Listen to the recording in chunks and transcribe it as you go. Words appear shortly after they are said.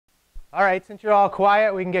All right, since you're all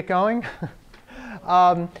quiet, we can get going.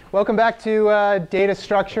 Welcome back to Data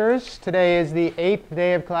Structures. Today is the 8th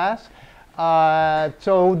day of class.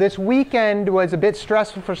 So this weekend was a bit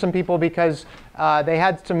stressful for some people because they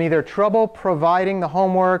had some either trouble providing the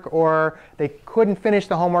homework or they couldn't finish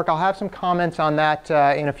the homework. I'll have some comments on that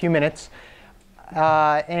in a few minutes.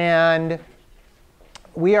 And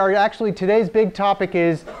we are actually, today's big topic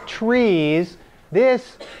is trees.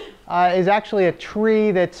 This is actually a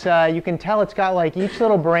tree that's, you can tell it's got like each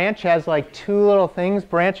little branch has like two little things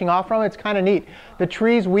branching off from it. It's kind of neat. The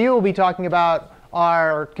trees we will be talking about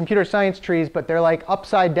are computer science trees, but they're like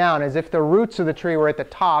upside down as if the roots of the tree were at the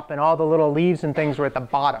top and all the little leaves and things were at the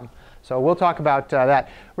bottom. So we'll talk about that.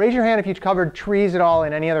 Raise your hand if you've covered trees at all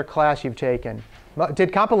in any other class you've taken.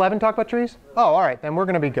 Did Comp 11 talk about trees? Oh, all right, then we're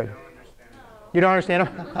going to be good. You don't understand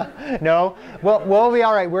them? No? Well, we'll be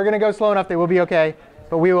all right. We're going to go slow enough that we'll be OK.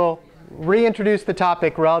 But we will reintroduce the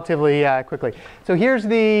topic relatively quickly. So here's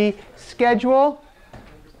the schedule.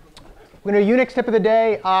 We're going to do Unix tip of the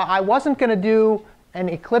day. I wasn't going to do an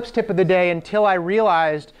Eclipse tip of the day until I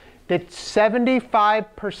realized that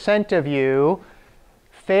 75% of you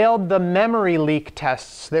failed the memory leak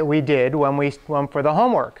tests that we did when we went for the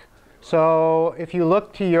homework. So if you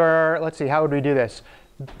look to your, let's see, how would we do this?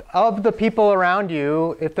 Of the people around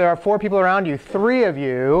you, if there are 4 people around you, 3 of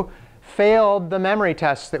you failed the memory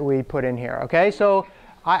tests that we put in here. Okay, so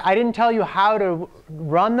I didn't tell you how to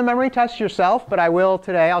run the memory tests yourself, but I will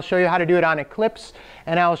today. I'll show you how to do it on Eclipse,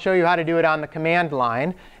 and I'll show you how to do it on the command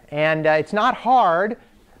line. And it's not hard,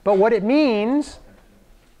 but what it means,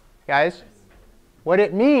 guys, what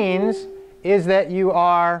it means is that you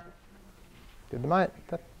are,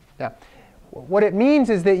 what it means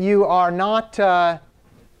is that you are not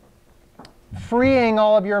freeing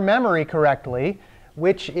all of your memory correctly,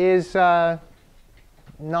 which is not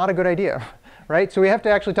a good idea, right? So we have to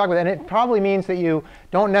actually talk about that. And it probably means that you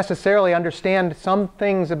don't necessarily understand some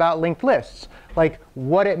things about linked lists, like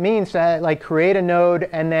what it means to like create a node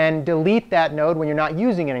and then delete that node when you're not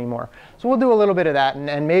using it anymore. So we'll do a little bit of that.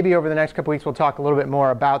 And maybe over the next couple weeks, we'll talk a little bit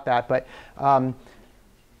more about that. But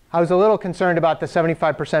I was a little concerned about the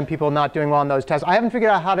 75% people not doing well on those tests. I haven't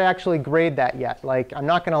figured out how to actually grade that yet. Like, I'm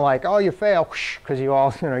not going to like, oh, you fail, because you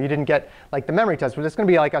all, you didn't get like the memory test. But it's going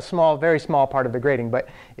to be like a small, very small part of the grading, but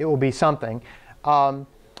it will be something. And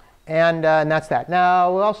that's that.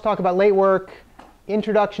 Now, we'll also talk about late work,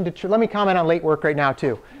 introduction to, let me comment on late work right now,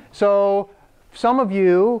 too. So some of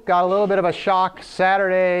you got a little bit of a shock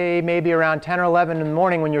Saturday, maybe around 10 or 11 in the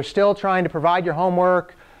morning when you're still trying to provide your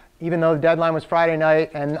homework, even though the deadline was Friday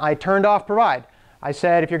night, and I turned off provide. I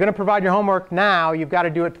said, if you're going to provide your homework now, you've got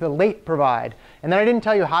to do it to the late provide. And then I didn't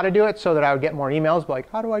tell you how to do it so that I would get more emails, like,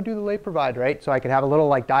 how do I do the late provide, right? So I could have a little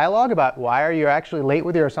like dialogue about why are you actually late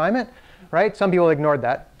with your assignment, right? Some people ignored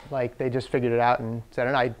that. Like, they just figured it out and said,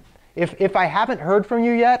 and if I haven't heard from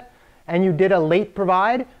you yet, and you did a late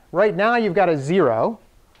provide, right now you've got a 0.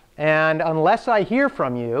 And unless I hear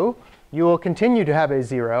from you, you will continue to have a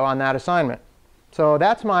 0 on that assignment. So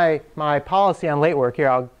that's my policy on late work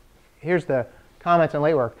here. Here's the comments on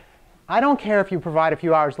late work. I don't care if you provide a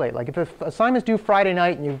few hours late. Like if the assignment's due Friday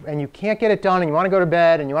night and you can't get it done and you want to go to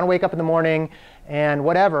bed and you want to wake up in the morning and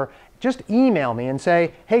whatever, just email me and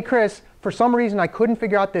say, hey, Chris, for some reason I couldn't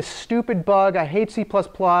figure out this stupid bug. I hate C++, blah,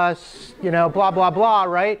 blah, blah,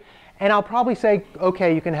 right? And I'll probably say,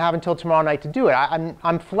 OK, you can have until tomorrow night to do it.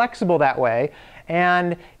 I'm flexible that way.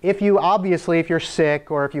 And if you obviously, if you're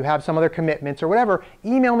sick or if you have some other commitments or whatever,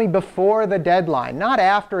 email me before the deadline, not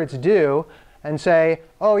after it's due, and say,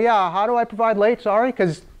 oh, yeah, how do I provide late? Sorry,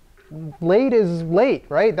 because late is late,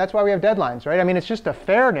 right? That's why we have deadlines, right? I mean, it's just a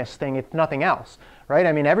fairness thing, if nothing else, right?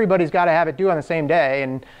 I mean, everybody's got to have it due on the same day.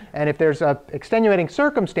 And if there's a extenuating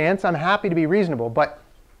circumstance, I'm happy to be reasonable. But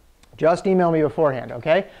just email me beforehand,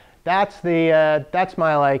 OK? That's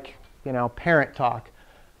my, like, parent talk.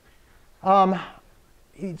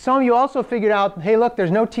 Some of you also figured out, hey, look,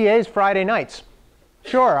 there's no TAs Friday nights.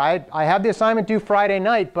 Sure, I have the assignment due Friday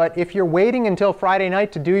night, but if you're waiting until Friday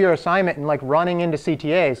night to do your assignment and like running into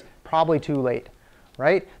CTAs, probably too late,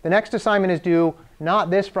 right? The next assignment is due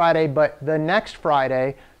not this Friday, but the next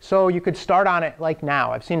Friday, so you could start on it like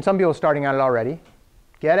now. I've seen some people starting on it already.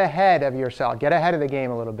 Get ahead of yourself. Get ahead of the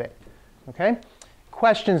game a little bit, OK?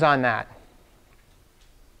 Questions on that?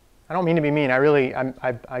 I don't mean to be mean.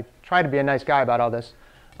 I try to be a nice guy about all this.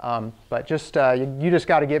 But just you just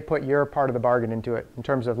got to put your part of the bargain into it in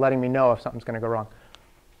terms of letting me know if something's going to go wrong.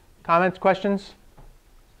 Comments, questions?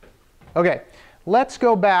 OK, let's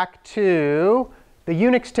go back to the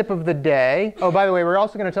Unix tip of the day. Oh, by the way, we're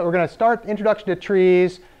also going to start introduction to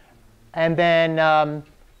trees, and then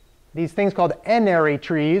these things called n-ary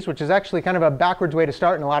trees, which is actually kind of a backwards way to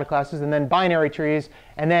start in a lot of classes, and then binary trees.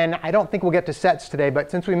 And then I don't think we'll get to sets today, but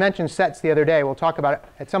since we mentioned sets the other day, we'll talk about it.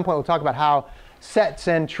 At some point, we'll talk about how sets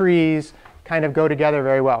and trees kind of go together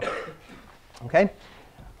very well. OK?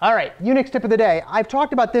 All right, Unix tip of the day. I've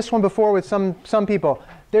talked about this one before with some people.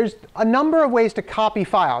 There's a number of ways to copy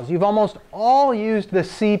files. You've almost all used the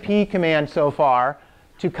cp command so far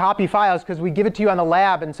to copy files, because we give it to you on the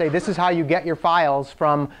lab and say, this is how you get your files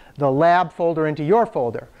from the lab folder into your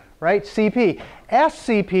folder, right? CP.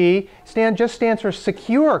 SCP just stands for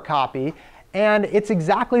secure copy. And it's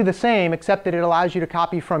exactly the same, except that it allows you to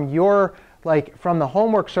copy from from the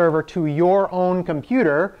homework server to your own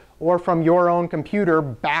computer, or from your own computer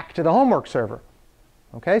back to the homework server.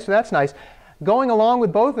 OK, so that's nice. Going along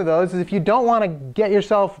with both of those is if you don't want to get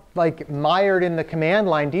yourself mired in the command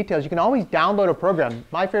line details, you can always download a program.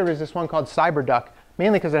 My favorite is this one called CyberDuck,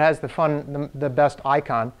 mainly because it has the best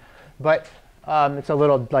icon. But it's a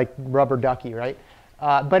little rubber ducky, right?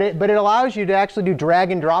 But it allows you to actually do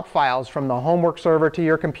drag and drop files from the homework server to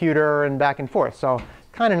your computer and back and forth. So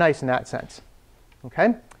kind of nice in that sense.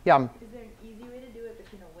 OK? Yeah.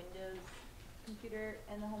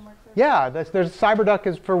 Yeah, there's CyberDuck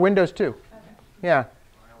is for Windows too. Okay. Yeah,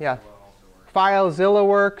 yeah. FileZilla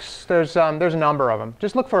works. There's a number of them.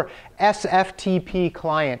 Just look for SFTP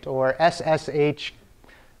client or SSH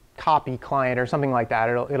copy client or something like that.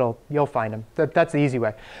 You'll find them. That's the easy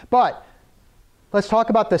way. But let's talk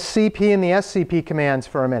about the CP and the SCP commands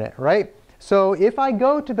for a minute, right? So if I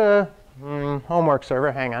go to the homework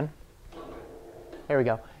server, hang on. There we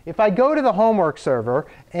go. If I go to the homework server,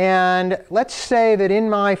 and let's say that in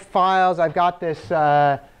my files I've got this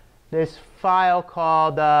file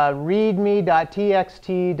called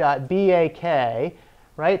readme.txt.bak,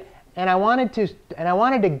 right? And I wanted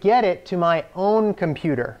to get it to my own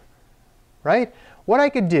computer, right? What I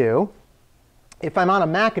could do, if I'm on a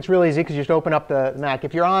Mac, it's really easy because you just open up the Mac.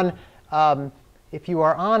 If you are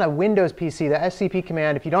on a Windows PC, the SCP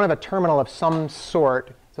command, if you don't have a terminal of some sort,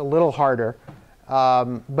 it's a little harder.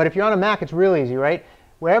 But if you're on a Mac, it's really easy, right?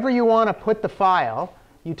 Wherever you want to put the file,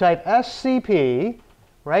 you type scp,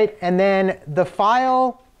 right? And then the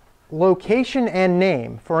file location and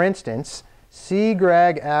name. For instance,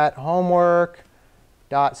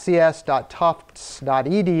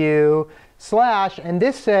 cgreg@homework.cs.tufts.edu / and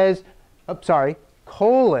this says,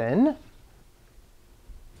 colon.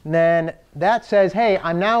 And then that says, hey,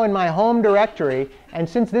 I'm now in my home directory. And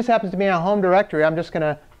since this happens to be in a home directory, I'm just going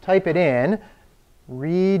to type it in.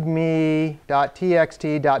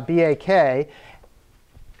 readme.txt.bak.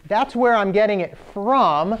 That's where I'm getting it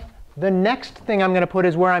from. The next thing I'm going to put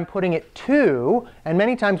is where I'm putting it to. And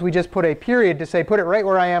many times we just put a period to say, put it right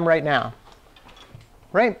where I am right now.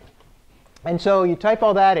 Right? And so you type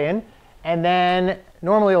all that in. And then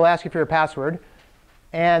normally it'll ask you for your password.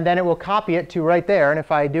 And then it will copy it to right there. And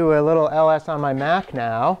if I do a little ls on my Mac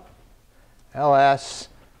now, ls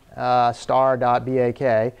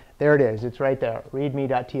star.bak, there it is. It's right there,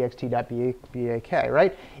 readme.txt.bak,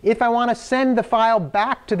 right? If I want to send the file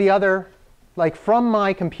back to the other, from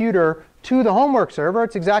my computer to the homework server,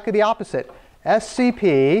 it's exactly the opposite.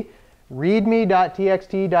 scp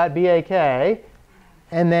readme.txt.bak,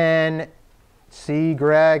 and then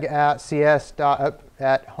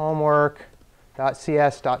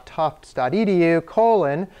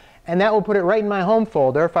cgreg@homework.cs.tufts.edu, and that will put it right in my home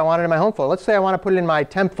folder if I want it in my home folder. Let's say I want to put it in my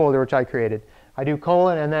temp folder, which I created. I do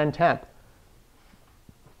colon and then temp,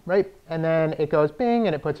 right? And then it goes bing,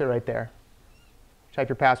 and it puts it right there. Type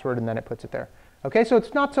your password, and then it puts it there. OK, so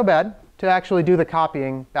it's not so bad to actually do the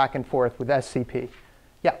copying back and forth with SCP.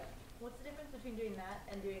 Yeah? What's the difference between doing that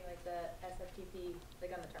and doing the SFTP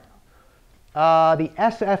on the The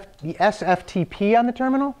terminal? SFTP on the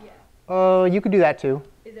terminal? Yeah. You could do that too.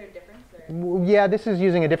 Is there a difference? Yeah, this is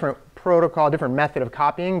using a different protocol, different method of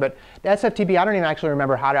copying. But the SFTP, I don't even actually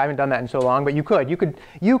remember how to. I haven't done that in so long. But you could.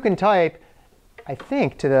 You can type, I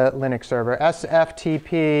think, to the Linux server,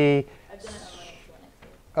 SFTP. I've done it on Linux.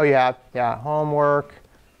 Oh, yeah.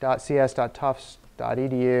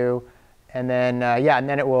 Homework.cs.tufts.edu. And then, and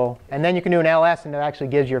then it will. And then you can do an ls, and it actually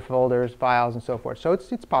gives your folders, files, and so forth. So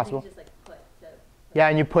it's possible. Just put yeah,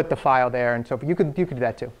 and you put the file there, and so forth. You could do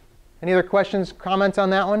that too. Any other questions, comments on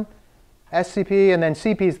that one? SCP, and then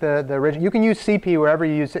CP is the original. You can use CP wherever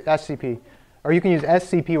you use SCP. Or you can use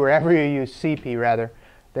SCP wherever you use CP, rather.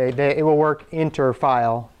 It will work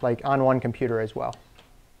inter-file, on one computer as well.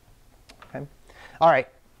 Okay. All right.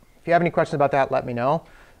 If you have any questions about that, let me know.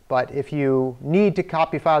 But if you need to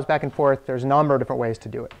copy files back and forth, there's a number of different ways to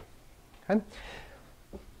do it. Okay.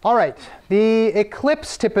 All right. The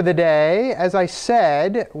Eclipse tip of the day, as I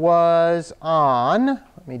said, was on,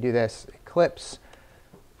 let me do this. Eclipse,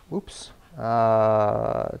 oops,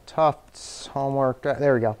 Tufts, homework,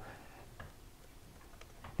 there we go.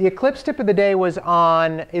 The Eclipse tip of the day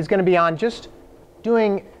is going to be on just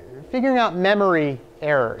figuring out memory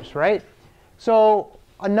errors, right? So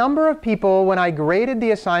a number of people, when I graded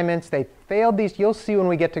the assignments, they failed these. You'll see when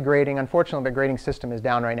we get to grading. Unfortunately, the grading system is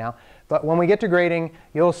down right now. But when we get to grading,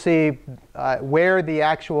 you'll see where the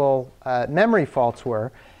actual memory faults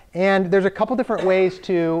were. And there's a couple different ways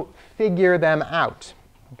to figure them out.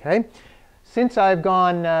 Okay? Since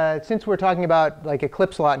we're talking about like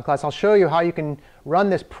Eclipse a lot in class, I'll show you how you can run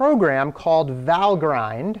this program called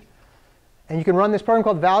Valgrind. And you can run this program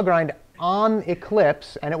called Valgrind on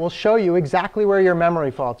Eclipse, and it will show you exactly where your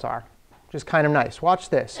memory faults are. Which is kind of nice. Watch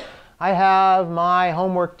this. I have my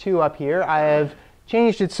homework 2 up here. I have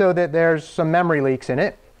changed it so that there's some memory leaks in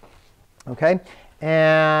it. Okay?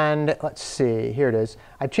 And let's see. Here it is.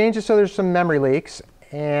 I've changed it so there's some memory leaks.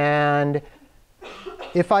 And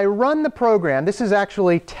if I run the program, this is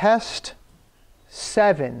actually test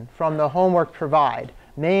 7 from the homework provide,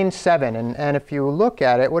 main 7. And if you look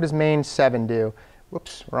at it, what does main 7 do?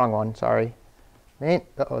 Whoops, wrong one, sorry.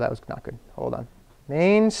 Oh, that was not good. Hold on.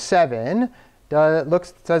 Main 7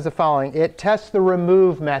 says the following. It tests the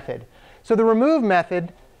remove method. So the remove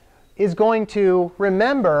method is going to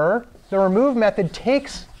remember, the remove method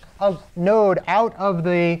takes a node out of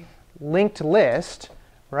the linked list,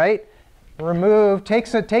 right? Remove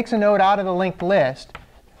takes a node out of the linked list.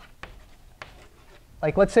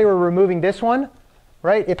 Like let's say we're removing this one,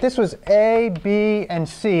 right? If this was A, B, and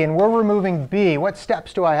C, and we're removing B, what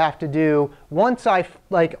steps do I have to do once I've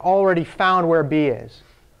already found where B is?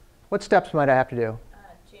 What steps might I have to do?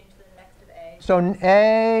 Change the next of A. So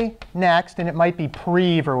A next, and it might be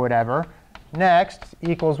prev or whatever. Next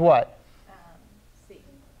equals what? C.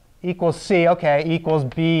 Equals C. OK, equals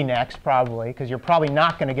B next probably, because you're probably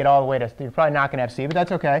not going to get all the way to, you're probably not going to have C, but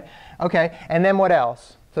that's OK. OK, and then what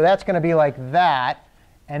else? So that's going to be like that.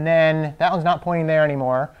 And then that one's not pointing there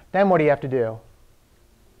anymore. Then what do you have to do?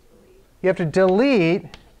 Delete. You have to delete,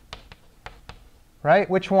 right?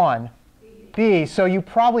 Which one? B. So you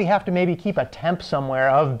probably have to maybe keep a temp somewhere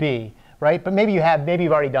of B, right? But maybe you've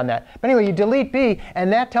already done that. But anyway, you delete B,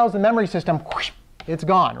 and that tells the memory system, whoosh, it's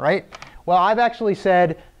gone, right? Well, I've actually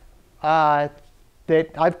said that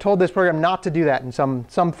I've told this program not to do that in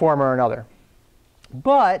some form or another.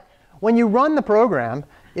 But when you run the program,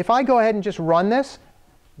 if I go ahead and just run this,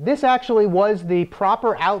 this actually was the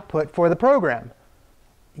proper output for the program.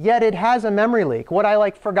 Yet it has a memory leak. What I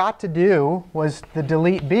forgot to do was the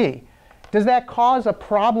delete B. Does that cause a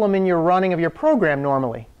problem in your running of your program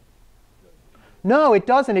normally? No, it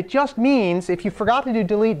doesn't. It just means, if you forgot to do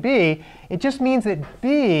delete B, it just means that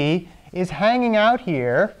B is hanging out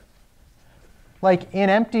here like in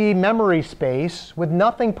empty memory space with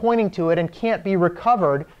nothing pointing to it and can't be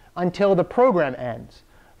recovered until the program ends.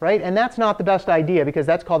 Right? And that's not the best idea, because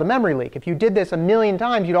that's called a memory leak. If you did this a million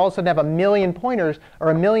times, you'd all of a sudden have a million pointers or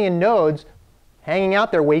a million nodes hanging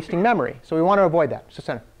out there wasting memory. So we want to avoid that. So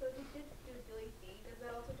center. So if you did do delete B, does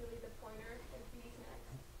that also delete the pointer if B's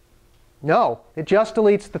next? No, it just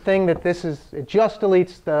deletes the thing that this is. It just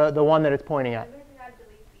deletes the one that it's pointing at. Even if you had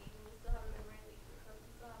delete B, you would still have a memory leak because you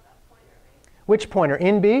still have that pointer, right? Which pointer?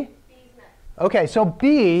 In B? B's next. OK, so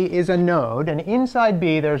B is a node, and inside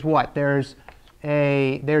B there's what? There's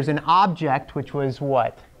an object, which was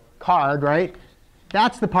what? Card, right?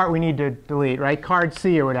 That's the part we need to delete, right? Card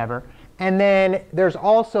C or whatever. And then there's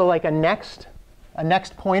also like a next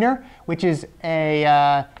pointer, which is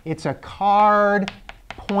it's a card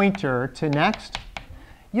pointer to next.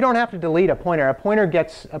 You don't have to delete a pointer. A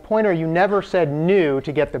pointer you never said new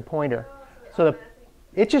to get the pointer. So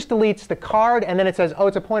it just deletes the card, and then it says, oh,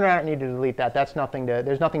 it's a pointer. I don't need to delete that. There's nothing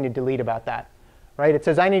to delete about that. Right? It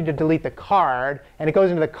says I need to delete the card, and it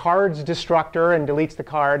goes into the cards destructor and deletes the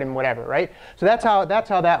card and whatever, right? So that's how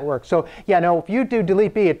that works. So yeah, no, if you do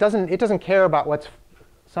delete B, it doesn't care about what's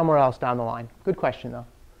somewhere else down the line. Good question though.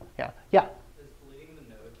 Yeah. Yeah. Does deleting the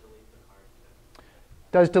node delete the card?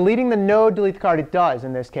 Does deleting the node delete the card? It does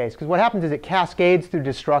in this case, because what happens is it cascades through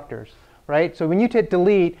destructors, right? So when you hit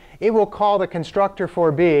delete, it will call the constructor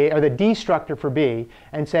for B or the destructor for B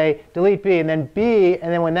and say delete B, and then B,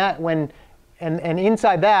 and then And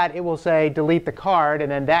inside that, it will say delete the card,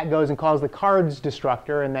 and then that goes and calls the cards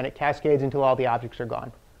destructor, and then it cascades until all the objects are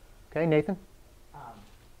gone. OK, Nathan?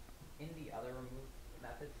 In the other remove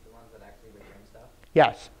methods, the ones that actually return stuff,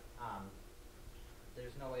 Yes.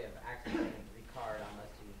 there's no way of accessing the card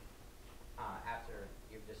unless you, after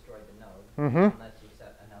you've destroyed the node, unless you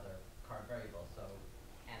set another card variable. So,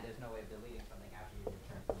 and there's no way of deleting something after you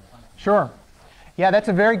return from the function. Sure. Yeah, that's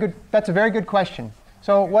a very good question.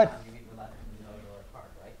 So what? You either left a node or a card,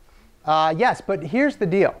 right? Yes, but here's the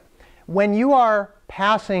deal. When you are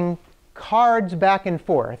passing cards back and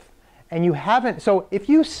forth, and you haven't, so if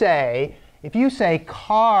you say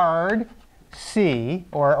card C,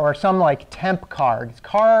 or some like temp card, it's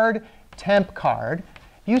card, temp card,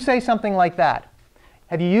 if you say something like that,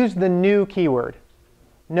 have you used the new keyword?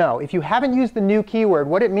 No. If you haven't used the new keyword,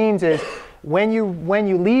 what it means is when you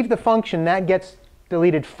leave the function, that gets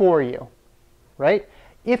deleted for you, right?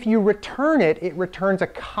 If you return it, it returns a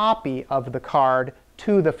copy of the card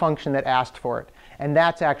to the function that asked for it. And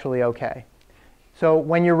that's actually OK. So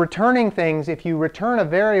when you're returning things, if you return a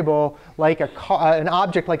variable like an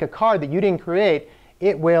object like a card that you didn't create,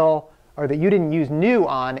 it will, or that you didn't use new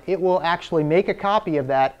on, it will actually make a copy of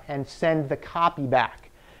that and send the copy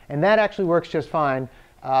back. And that actually works just fine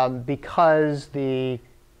because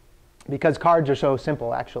cards are so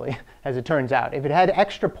simple, actually, as it turns out. If it had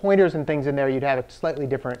extra pointers and things in there, you'd have a slightly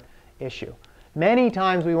different issue. Many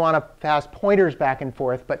times we want to pass pointers back and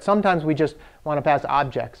forth, but sometimes we just want to pass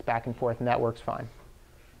objects back and forth, and that works fine.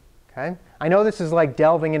 Okay? I know this is like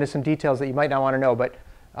delving into some details that you might not want to know, but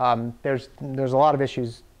there's a lot of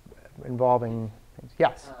issues involving things.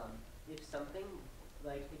 Yes? If something,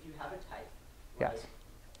 like if you have a type, Yes.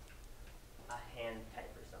 like a hand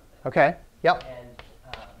type or something, OK. Yep.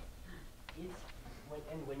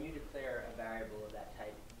 and when you declare a variable of that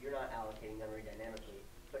type, you're not allocating memory dynamically,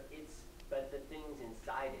 but the things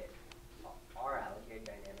inside it are allocated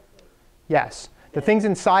dynamically. Yes. The things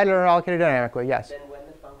inside it are allocated dynamically. Yes. Then when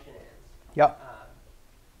the function ends, Yep.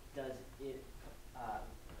 does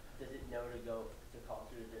it know to call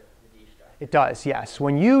through the destruct? It does, yes.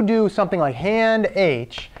 When you do something like hand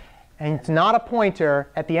h, and it's not a pointer,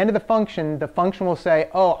 at the end of the function will say,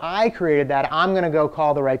 oh, I created that. I'm going to go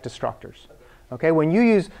call the right destructors. Okay. When you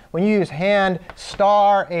use hand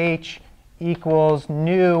star h equals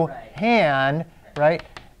new hand, right?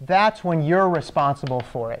 That's when you're responsible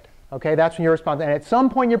for it. Okay. That's when you're responsible. And at some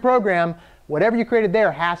point in your program, whatever you created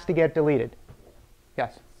there has to get deleted.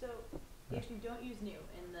 Yes. So if you don't use new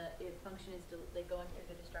and the function is like going through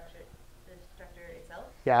the destructor itself,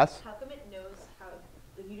 Yes. how come it knows how?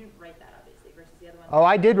 Like you didn't write that obviously versus the other one. Oh,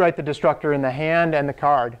 I did write the destructor in the hand and the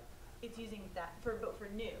card. It's using that for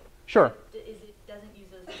new. Sure. It doesn't use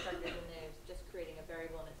those destructors and then it's just creating a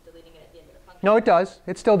variable and it's deleting it at the end of the function. No, it does.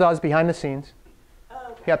 It still does behind the scenes.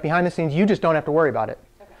 Oh, okay. Yeah, behind the scenes. You just don't have to worry about it.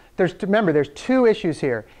 Okay. Remember, there's two issues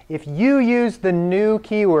here. If you use the new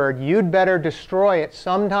keyword, you'd better destroy it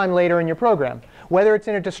sometime later in your program, whether it's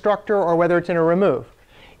in a destructor or whether it's in a remove.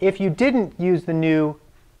 If you didn't use the new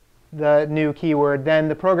keyword, then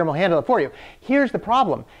the program will handle it for you. Here's the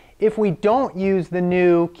problem. If we don't use the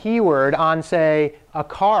new keyword on, say, a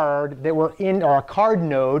card that we're in, or a card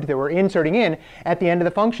node that we're inserting in, at the end of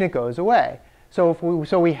the function it goes away. So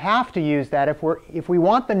we have to use that. If we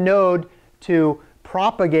want the node to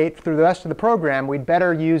propagate through the rest of the program, we'd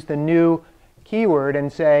better use the new keyword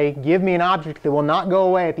and say, give me an object that will not go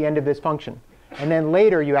away at the end of this function. And then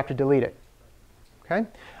later you have to delete it. Okay?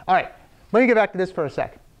 All right. Let me get back to this for a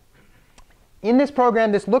sec. In this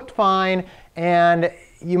program, this looked fine, and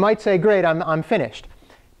you might say, great, I'm finished.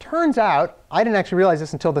 Turns out, I didn't actually realize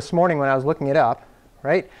this until this morning when I was looking it up,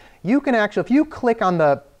 right? You can actually, if you click on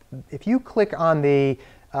the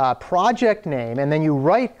project name and then you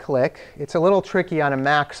right-click, it's a little tricky on a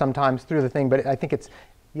Mac sometimes through the thing, but I think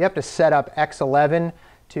you have to set up X11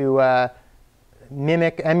 to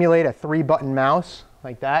emulate a 3-button mouse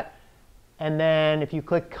like that. And then if you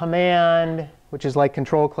click Command, which is like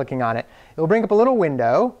control clicking on it, it will bring up a little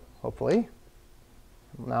window, hopefully.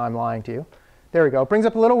 Now I'm lying to you. There we go. It brings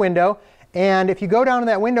up a little window. And if you go down to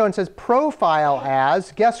that window and it says Profile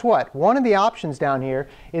As, guess what? One of the options down here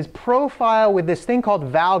is Profile with this thing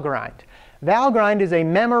called Valgrind. Valgrind is a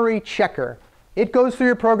memory checker. It goes through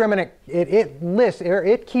your program and it lists, or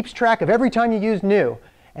it keeps track of every time you use new.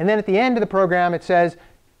 And then at the end of the program it says,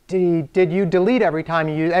 did you delete every time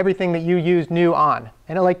you use everything that you used new on?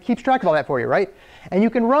 And it keeps track of all that for you, right? And you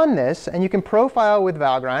can run this, and you can profile with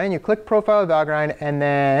Valgrind, and you click Profile with Valgrind, and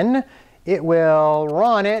then it will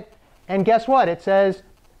run it. And guess what? It says,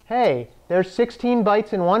 hey, there's 16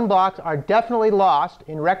 bytes in one block are definitely lost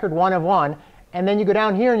in record 1 of 1. And then you go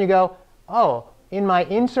down here and you go, oh, in my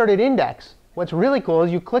inserted index, what's really cool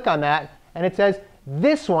is you click on that, and it says,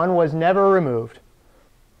 this one was never removed.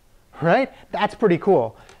 Right? That's pretty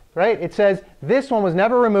cool. Right? It says, this one was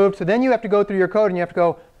never removed. So then you have to go through your code, and you have to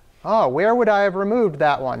go, oh, where would I have removed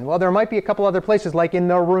that one? Well, there might be a couple other places, like in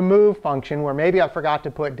the remove function, where maybe I forgot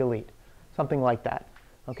to put delete. Something like that.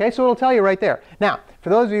 OK, so it'll tell you right there. Now, for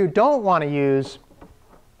those of you who don't want to use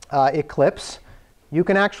Eclipse, you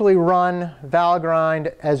can actually run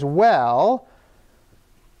Valgrind as well.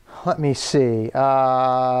 Let me see.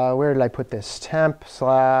 Where did I put this? Temp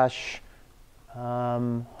slash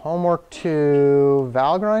homework 2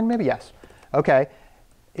 Valgrind, maybe? Yes. OK.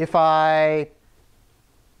 If I,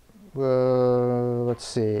 let's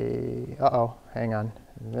see. Uh-oh, hang on.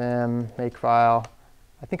 Vim, makefile.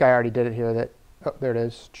 I think I already did it here. Oh, there it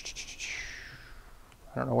is.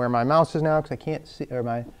 I don't know where my mouse is now because I can't see, or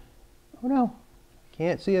oh no,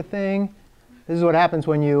 can't see a thing. This is what happens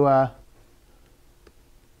when you, oh,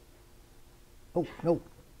 no.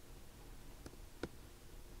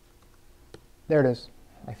 There it is.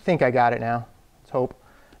 I think I got it now. Let's hope.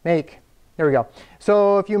 Make. There we go.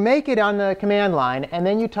 So if you make it on the command line and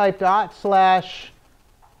then you type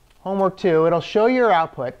 /homework2, it'll show you your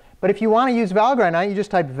output. But if you want to use Valgrind on it, you just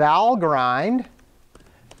type Valgrind,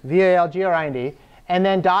 V-A-L-G-R-I-N-D, and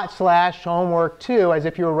then /homework2 as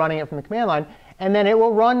if you were running it from the command line. And then it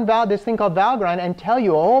will run this thing called Valgrind and tell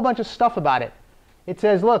you a whole bunch of stuff about it. It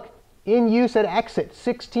says, look, in use at exit,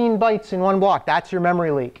 16 bytes in one block. That's your memory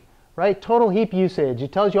leak, right? Total heap usage.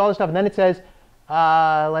 It tells you all this stuff. And then it says,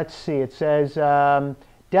 let's see, it says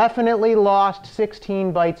definitely lost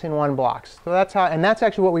 16 bytes in one block. So that's how, and that's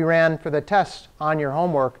actually what we ran for the test on your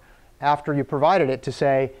homework after you provided it to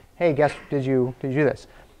say, hey, guess, did you do this?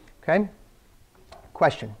 OK?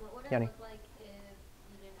 Question? What would it Yanni? look like if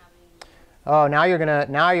you didn't have any users? Oh, now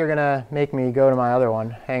you're gonna make me go to my other one.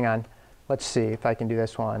 Hang on. Let's see if I can do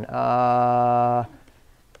this one.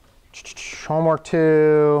 Homework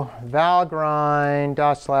 2, Valgrind,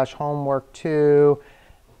 /homework 2.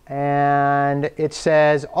 And it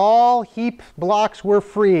says all heap blocks were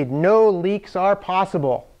freed. No leaks are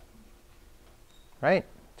possible. Right?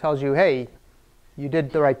 Tells you, hey, you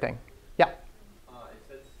did the right thing. Yeah? It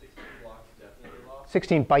said 16 blocks definitely lost.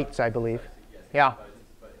 16 bytes, I believe. Yes, Yeah.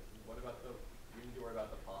 but what about you need to worry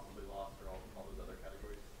about the possibly lost or all those other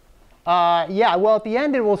categories? Yeah, well, at the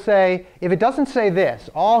end it will say, if it doesn't say this,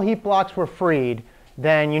 all heap blocks were freed,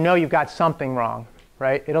 then you know you've got something wrong,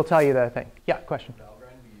 right? It'll tell you the thing. Yeah, question?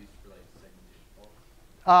 Valgrind be used for like segmentation faults?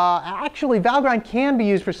 Actually, Valgrind can be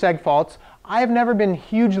used for seg faults. I have never been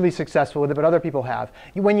hugely successful with it, but other people have.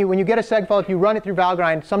 When you get a seg fault, if you run it through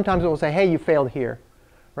Valgrind, sometimes it will say, hey, you failed here,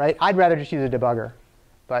 right? I'd rather just use a debugger.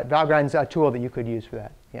 But Valgrind's a tool that you could use for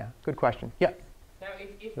that. Yeah, good question. Yeah? Now,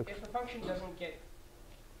 if a function doesn't get,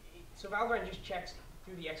 so Valgrind just checks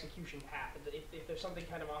through the execution path. If there's something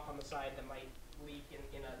kind of off on the side that might leak in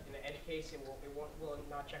an edge case, will it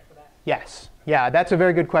not check for that? Yes. Yeah, that's a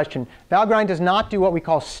very good question. Valgrind does not do what we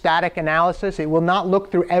call static analysis. It will not look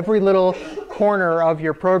through every little corner of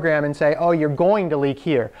your program and say, oh, you're going to leak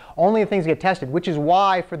here. Only the things get tested, which is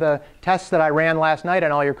why for the tests that I ran last night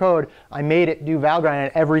on all your code, I made it do Valgrind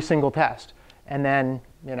at every single test. And then,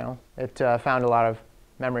 it found a lot of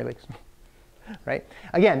memory leaks. Right?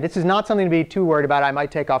 Again, this is not something to be too worried about. I might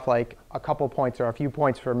take off like a couple points or a few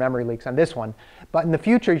points for memory leaks on this one. But in the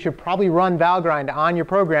future, you should probably run Valgrind on your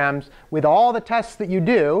programs with all the tests that you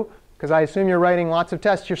do, because I assume you're writing lots of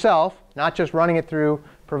tests yourself, not just running it through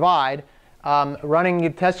provide. Running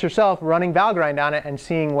your tests yourself, running Valgrind on it, and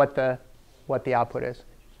seeing what the output is.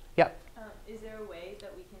 Yeah? Is there a way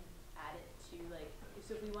that we can add it to, like,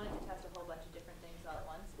 so if we wanted to test a whole bunch of different things all at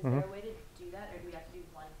once, is there a way to do that, or do we have to do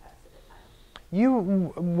one test at a time?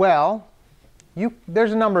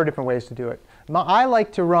 There's a number of different ways to do it. I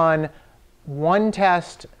like to run one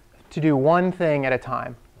test to do one thing at a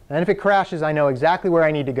time. And then if it crashes, I know exactly where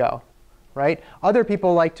I need to go. Right? Other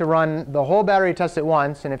people like to run the whole battery test at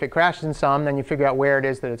once, and if it crashes in some, then you figure out where it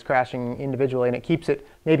is that it's crashing individually, and it keeps it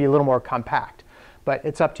maybe a little more compact. But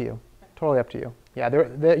it's up to you. Totally up to you. Yeah,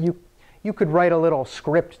 you could write a little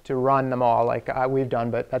script to run them all like we've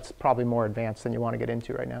done, but that's probably more advanced than you want to get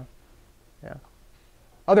into right now. Yeah.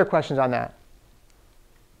 Other questions on that?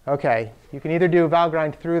 OK, you can either do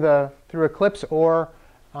Valgrind through Eclipse or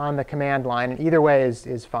on the command line, and either way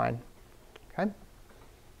is fine. OK.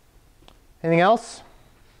 Anything else?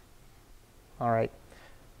 All right.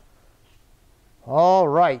 All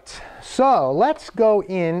right. So let's go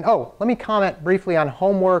in. Oh, let me comment briefly on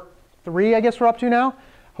homework 3, I guess we're up to now.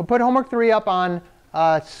 We'll put homework 3 up on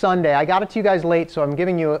Sunday. I got it to you guys late, so I'm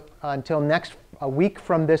giving you until a week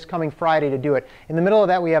from this coming Friday to do it. In the middle of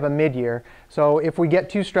that, we have a mid-year. So if we get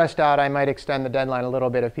too stressed out, I might extend the deadline a little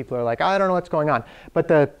bit if people are like, I don't know what's going on. But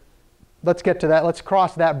let's get to that. Let's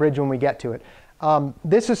cross that bridge when we get to it.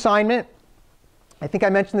 This assignment, I think I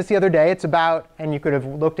mentioned this the other day. It's about, and you could have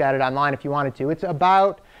looked at it online if you wanted to. It's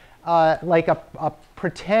about like a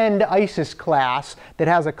pretend ISIS class that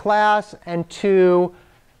has a class and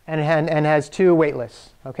has two waitlists.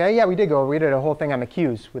 Okay, yeah, we did a whole thing on the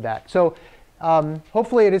queues with that. So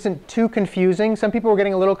Hopefully it isn't too confusing. Some people were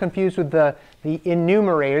getting a little confused with the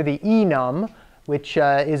enumerator, the enum, which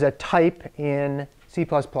is a type in C++.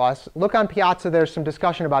 Look on Piazza, there's some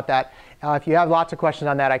discussion about that. If you have lots of questions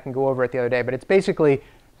on that, I can go over it the other day. But it's basically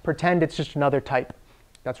pretend it's just another type.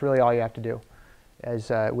 That's really all you have to do as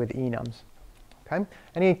with enums. Okay.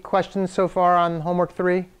 Any questions so far on homework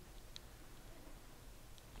 3?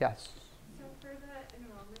 Yes. So for the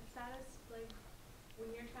enrollment status, like when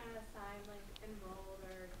you're trying to assign like enrolled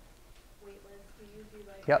or waitlist, do you do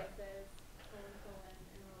like Yep. this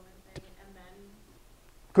enrollment thing and then?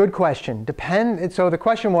 Good question. So the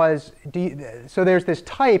question was, so there's this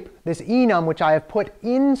type, this enum, which I have put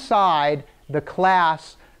inside the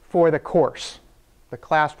class for the course,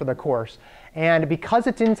 And because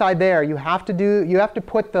it's inside there, you have to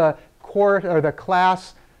put the course or the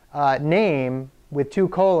class name with 2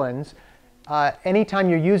 colons anytime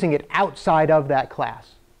you're using it outside of that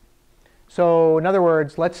class. So in other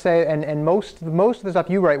words, let's say, and most of the stuff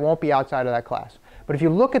you write won't be outside of that class. But if you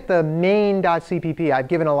look at the main.cpp, I've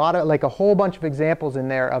given a whole bunch of examples in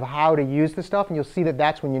there of how to use the stuff, and you'll see that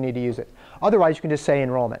that's when you need to use it. Otherwise, you can just say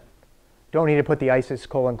enrollment. Don't need to put the ISIS :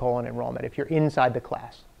 enrollment if you're inside the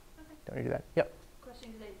class. Okay. Don't need to do that. Yep.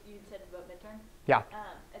 Question, because you said about midterm. Yeah.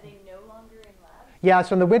 Are they no longer in labs? Yeah,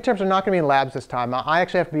 so the midterms are not going to be in labs this time. I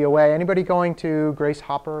actually have to be away. Anybody going to Grace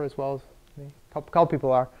Hopper as well as me? A couple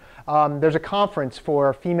people are. There's a conference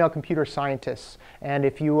for female computer scientists. And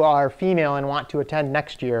if you are female and want to attend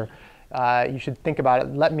next year, you should think about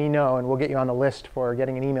it. Let me know, and we'll get you on the list for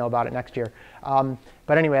getting an email about it next year.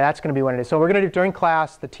 But anyway, that's going to be when it is. So we're going to do it during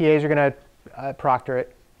class. The TAs are going to proctor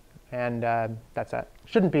it. And that's that.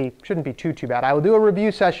 Shouldn't be too bad. I will do a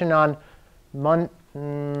review session on when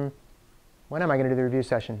am I going to do the review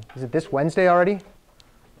session? Is it this Wednesday already?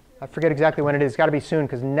 I forget exactly when it is. It's got to be soon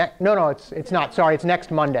because no, it's not. Sorry, it's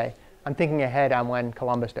next Monday. I'm thinking ahead on when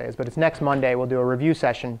Columbus Day is, but it's next Monday. We'll do a review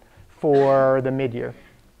session for the mid-year.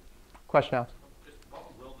 Question, Alex? Just what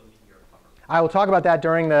will the mid-year cover? I will talk about that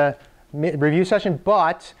during the review session,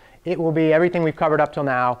 but it will be everything we've covered up till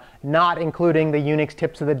now, not including the Unix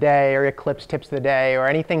tips of the day or Eclipse tips of the day or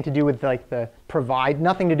anything to do with like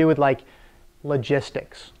nothing to do with like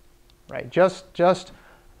logistics, right? Just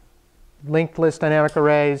linked list dynamic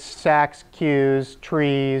arrays, stacks, queues,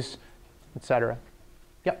 trees, etc.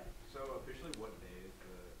 Yep. So officially what day is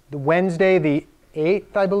The Wednesday, the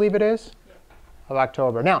 8th, I believe it is, of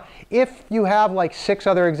October. Now, if you have like 6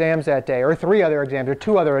 other exams that day, or 3 other exams, or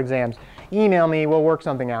 2 other exams, email me. We'll work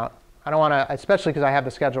something out. I don't want to, especially because I have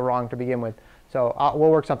the schedule wrong to begin with. So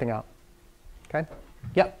we'll work something out. Okay?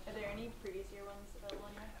 Yep. Are there any previous year ones available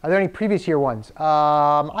in here? Are there any previous year ones?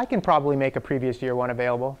 I can probably make a previous year one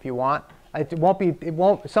available if you want. It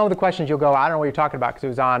won't. Some of the questions you'll go, I don't know what you're talking about because it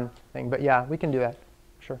was on thing. But yeah, we can do that.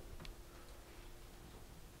 Sure.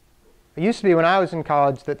 It used to be when I was in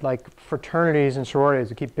college that like fraternities and sororities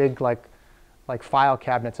would keep big like file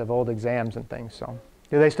cabinets of old exams and things. So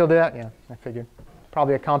do they still do that? Yeah, I figured.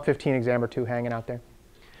 Probably a Comp 15 exam or 2 hanging out there.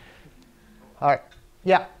 All right.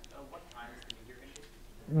 Yeah. what time is the mid-year going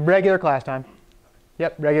to be? Regular class time.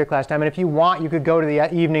 Yep, regular class time. And if you want, you could go to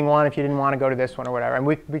the evening one if you didn't want to go to this one or whatever. And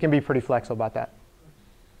we can be pretty flexible about that.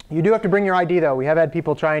 You do have to bring your ID, though. We have had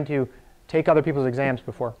people trying to take other people's exams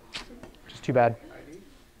before, which is too bad.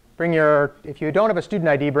 Bring your, if you don't have a student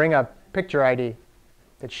ID, bring a picture ID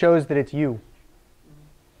that shows that it's you.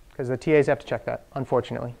 Because the TAs have to check that,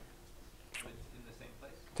 unfortunately. It's in the same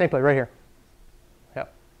place? Same place, right here.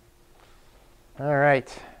 Yep. All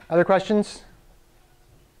right. Other questions?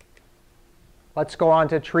 Let's go on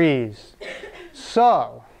to trees.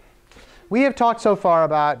 So we have talked so far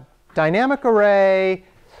about dynamic array.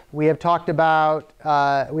 We have talked about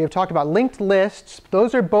linked lists.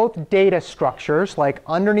 Those are both data structures, like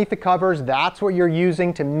underneath the covers. That's what you're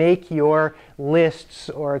using to make your lists,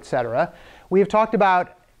 or etc. We have talked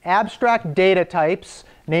about abstract data types,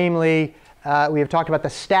 namely, we have talked about the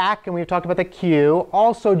stack and we have talked about the queue,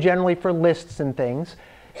 also generally for lists and things.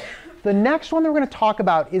 The next one that we're going to talk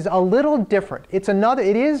about is a little different. It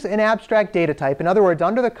is an abstract data type. In other words,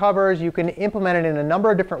 under the covers, you can implement it in a number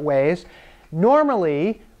of different ways.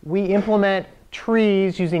 Normally, we implement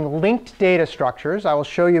trees using linked data structures. I will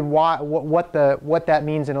show you what that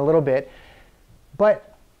means in a little bit.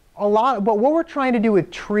 But what we're trying to do with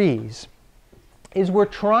trees is we're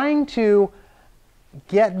trying to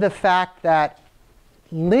get the fact that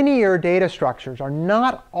linear data structures are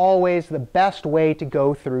not always the best way to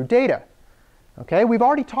go through data. Okay, we've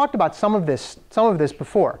already talked about some of this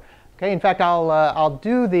before. Okay, in fact, I'll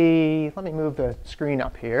do the. Let me move the screen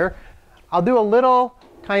up here. I'll do a little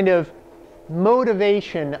kind of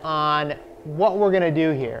motivation on what we're going to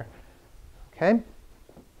do here. Okay?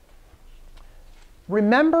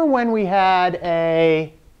 Remember when we had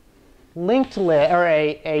a linked list, or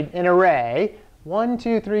an array, 1,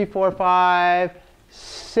 2, 3, 4, 5,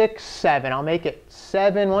 6, 7. I'll make it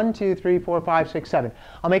 7, 1, 2, 3, 4, 5, 6, 7.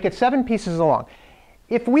 I'll make it 7 pieces long.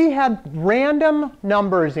 If we had random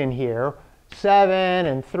numbers in here, 7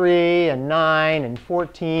 and 3 and 9 and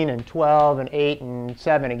 14 and 12 and 8 and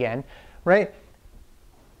 7 again, right?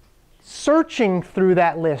 Searching through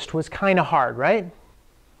that list was kind of hard, right?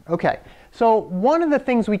 Okay, so one of the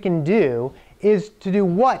things we can do is to do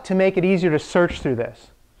what to make it easier to search through this?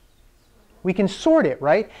 We can sort it,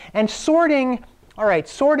 right? And sorting, all right,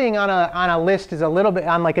 sorting on a list is a little bit,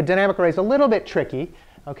 on like a dynamic array is a little bit tricky,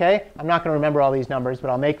 okay? I'm not going to remember all these numbers, but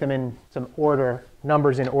I'll make them in some order,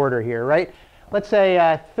 numbers in order here, right? Let's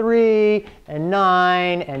say 3 and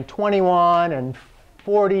 9 and 21 and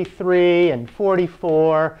 43 and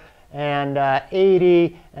 44 and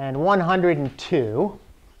 80 and 102,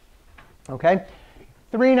 okay?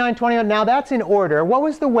 3, 9, 21, now that's in order. What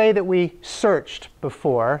was the way that we searched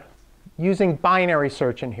before using binary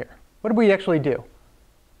search in here? What did we actually do?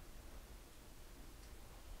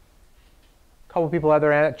 A couple people out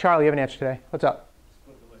there. Charlie, you have an answer today. What's up?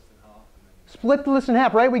 Split the list in half. Split the list in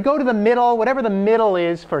half, right? We go to the middle, whatever the middle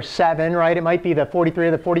is for 7, right? It might be the 43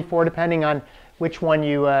 or the 44, depending on which one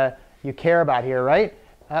you care about here, right?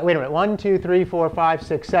 Wait a minute, 1, 2, 3, 4, 5,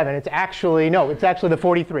 6, 7. It's actually, no, it's actually the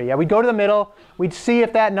 43. Yeah, we'd go to the middle. We'd see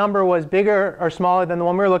if that number was bigger or smaller than the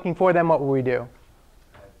one we were looking for. Then what would we do?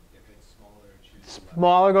 If it's smaller, choose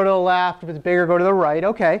Smaller, go to the left. If it's bigger, go to the right.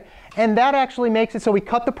 OK. And that actually makes it so we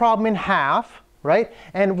cut the problem in half, right?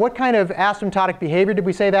 And what kind of asymptotic behavior did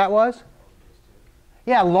we say that was?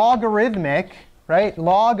 Yeah, logarithmic, right?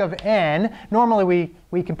 Log of n. Normally,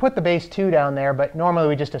 we can put the base 2 down there, but normally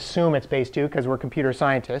we just assume it's base 2 because we're computer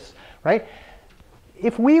scientists, right?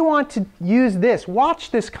 If we want to use this,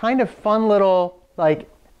 watch this kind of fun little like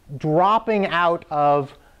dropping out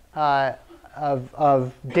of data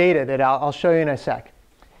that I'll show you in a sec.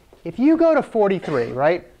 If you go to 43,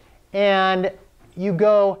 right, and you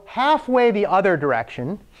go halfway the other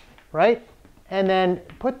direction, right, and then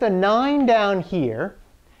put the 9 down here,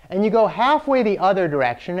 and you go halfway the other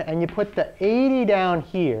direction, and you put the 80 down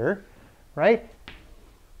here, right?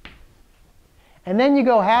 And then you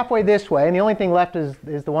go halfway this way, and the only thing left is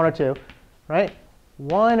the 102, right?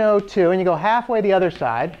 102, and you go halfway the other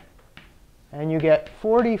side, and you get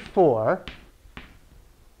 44,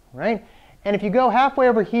 right? And if you go halfway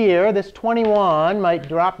over here, this 21 might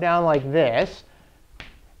drop down like this,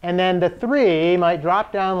 and then the 3 might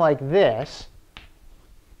drop down like this.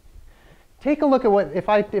 Take a look at what, if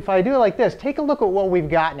I do it like this, take a look at what we've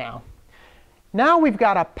got now. Now we've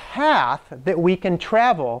got a path that we can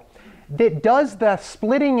travel that does the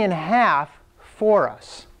splitting in half for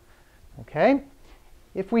us. Okay?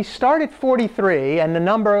 If we start at 43 and the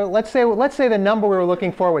number, let's say the number we were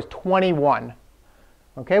looking for was 21.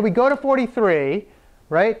 Okay, we go to 43,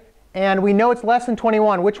 right? And we know it's less than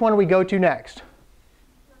 21. Which one do we go to next?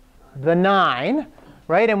 The 9,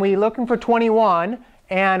 right? And we're looking for 21.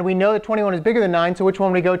 And we know that 21 is bigger than 9, so which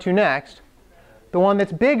one do we go to next? The one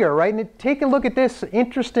that's bigger, right? And take a look at this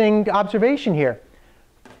interesting observation here.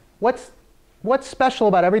 What's special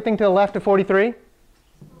about everything to the left of 43?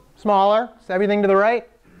 Smaller. So everything to the right?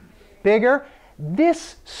 Bigger.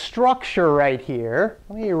 This structure right here,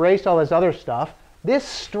 let me erase all this other stuff. This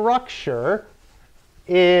structure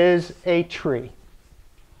is a tree.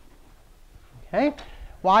 Okay?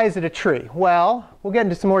 Why is it a tree? Well, we'll get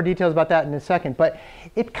into some more details about that in a second. But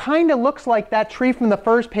it kind of looks like that tree from the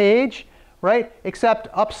first page, right? Except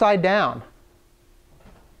upside down.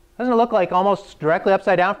 Doesn't it look like almost directly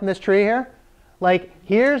upside down from this tree here? Like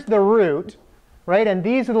here's the root, right? And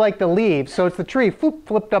these are like the leaves. So it's the tree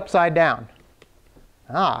flipped upside down.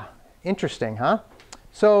 Ah, interesting, huh?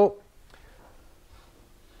 So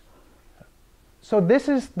this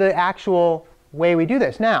is the actual way we do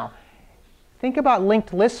this. Now, think about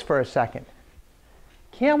linked lists for a second.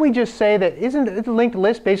 Can't we just say that isn't a linked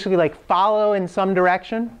list basically like follow in some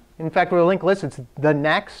direction? In fact, with a linked list, it's the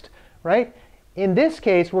next, right? In this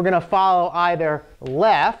case, we're going to follow either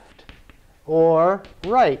left or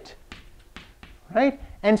right, right?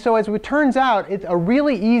 And so as it turns out, it's a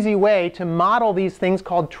really easy way to model these things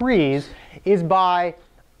called trees is by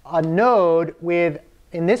a node with,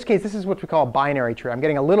 in this case, this is what we call a binary tree. I'm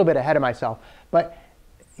getting a little bit ahead of myself. But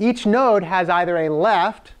each node has either a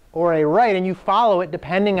left or a right, and you follow it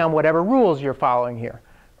depending on whatever rules you're following here.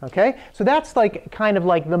 Okay? So that's like kind of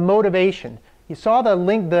like the motivation. You saw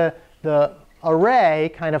the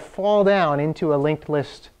array kind of fall down into a linked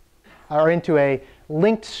list, or into a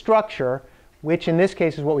linked structure which in this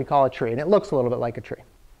case is what we call a tree. And it looks a little bit like a tree.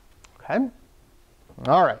 Okay?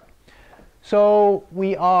 All right. So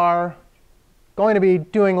we are going to be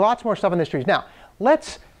doing lots more stuff in these trees. Now,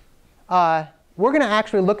 we're going to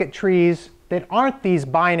actually look at trees that aren't these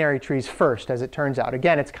binary trees first, as it turns out.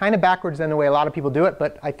 Again, it's kind of backwards than the way a lot of people do it,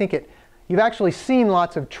 but I think you've actually seen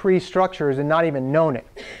lots of tree structures and not even known it.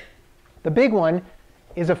 The big one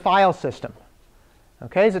is a file system.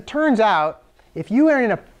 Okay, as it turns out, if you're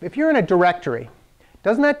in a directory,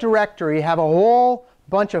 doesn't that directory have a whole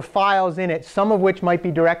bunch of files in it, some of which might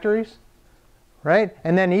be directories? Right?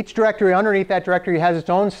 And then each directory underneath that directory has its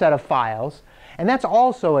own set of files. And that's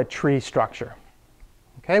also a tree structure.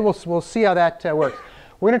 Okay, we'll see how that works.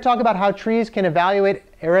 We're going to talk about how trees can evaluate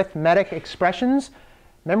arithmetic expressions.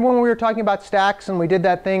 Remember when we were talking about stacks and we did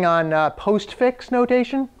that thing on postfix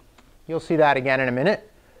notation? You'll see that again in a minute,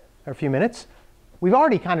 or a few minutes. We've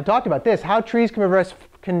already kind of talked about this, how trees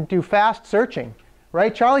can do fast searching.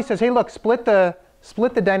 Right? Charlie says, hey, look, split the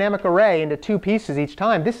dynamic array into 2 pieces each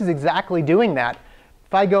time. This is exactly doing that.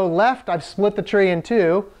 If I go left, I've split the tree in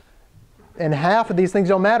 2. And half of these things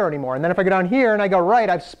don't matter anymore. And then if I go down here and I go right,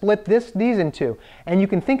 I've split these in 2. And you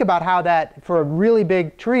can think about how that, for a really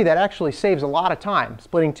big tree, that actually saves a lot of time.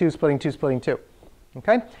 Splitting 2, splitting 2, splitting 2.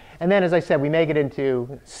 Okay? And then, as I said, we make it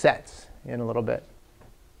into sets in a little bit.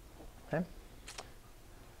 Okay?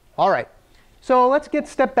 All right. So let's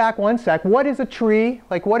step back one sec. What is a tree?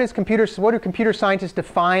 Like, what do computer scientists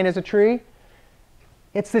define as a tree?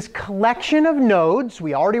 It's this collection of nodes.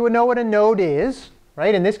 We already would know what a node is.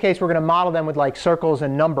 Right? In this case, we're going to model them with like circles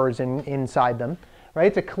and numbers inside them. Right?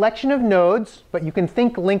 It's a collection of nodes, but you can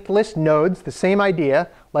think linked list nodes, the same idea,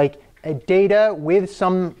 like a data with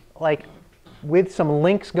some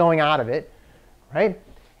links going out of it. Right?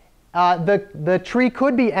 The tree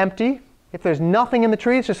could be empty. If there's nothing in the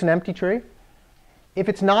tree, it's just an empty tree. If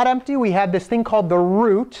it's not empty, we have this thing called the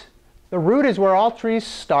root. The root is where all trees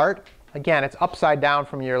start. Again, it's upside down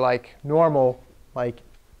from your normal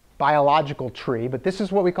biological tree, but this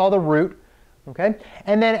is what we call the root. Okay?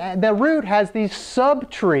 And then the root has these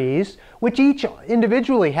subtrees, which each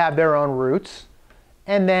individually have their own roots,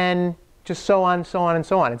 and then just so on, so on, and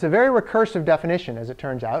so on. It's a very recursive definition, as it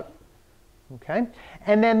turns out. Okay?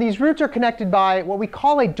 And then these roots are connected by what we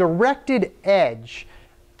call a directed edge.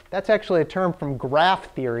 That's actually a term from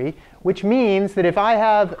graph theory, which means that if I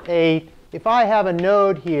have a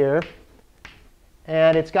node here,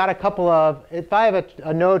 and it's got if I have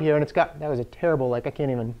a node here and it's got, that was a terrible, I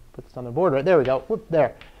can't even put this on the board right, there we go, whoop,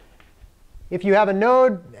 there. If you have a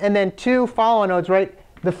node and then 2 follow nodes, right,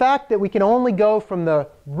 the fact that we can only go from the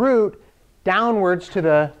root downwards to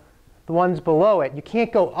the ones below it, you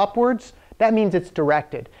can't go upwards, that means it's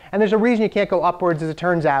directed. And there's a reason you can't go upwards, as it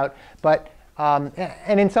turns out, but,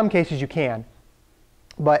 and in some cases you can.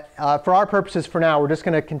 But for our purposes for now, we're just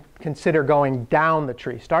going to consider going down the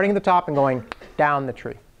tree, starting at the top and going down the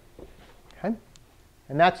tree. Okay?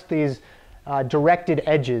 And that's these directed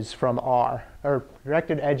edges from R, or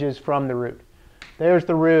directed edges from the root. There's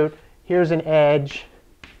the root, here's an edge,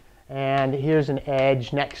 and here's an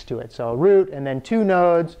edge next to it. So root and then 2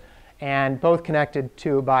 nodes, and both connected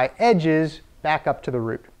by edges back up to the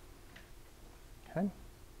root. Okay?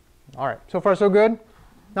 All right, so far so good?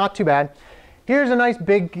 Not too bad. Here's a nice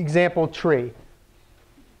big example tree.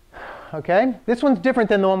 Okay? This one's different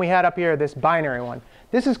than the one we had up here, this binary one.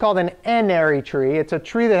 This is called an n-ary tree. It's a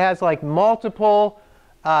tree that has multiple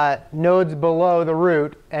nodes below the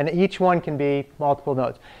root, and each one can be multiple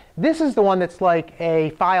nodes. This is the one that's like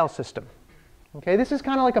a file system. Okay? This is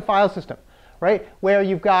kind of like a file system, right? Where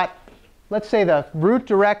you've got, let's say, the root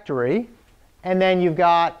directory, and then you've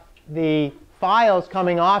got the files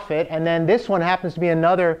coming off it, and then this one happens to be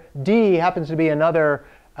another, D happens to be another,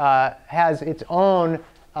 has its own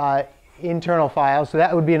internal file, so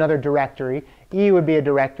that would be another directory. E would be a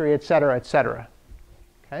directory, et cetera, et cetera.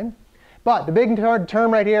 Okay? But the big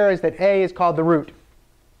term right here is that A is called the root.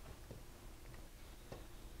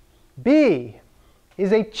 B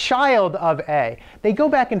is a child of A. They go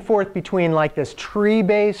back and forth between this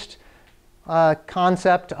tree-based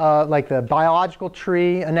concept, like the biological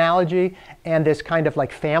tree analogy, and this kind of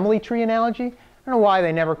family tree analogy. I don't know why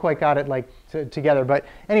they never quite got it together, but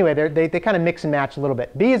anyway, they kind of mix and match a little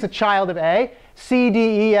bit. B is a child of A. C, D,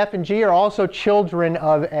 E, F, and G are also children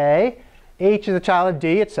of A. H is a child of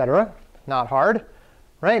D, etc. Not hard,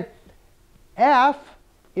 right? F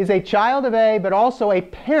is a child of A, but also a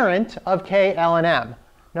parent of K, L, and M.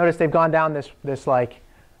 Notice they've gone down this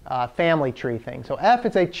family tree thing. So F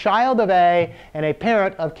is a child of A and a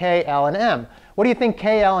parent of K, L, and M. What do you think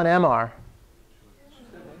K, L, and M are?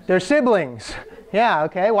 They're siblings. Yeah,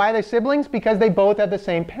 okay. Why are they siblings? Because they both have the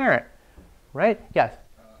same parent. right? Yes?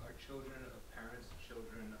 Are children of parents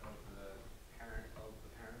children of the parent of the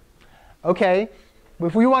parent? Okay,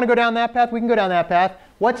 if we want to go down that path, we can go down that path.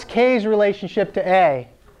 What's K's relationship to A?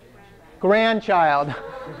 Grandchild,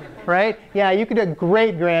 right? Yeah, you could do a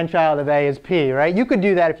great-grandchild of A is P, right? You could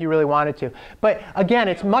do that if you really wanted to. But again,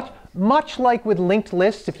 it's much like with linked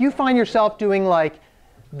lists. If you find yourself doing like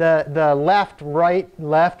the left, right,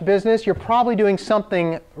 left business, you're probably doing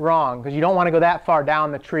something wrong because you don't want to go that far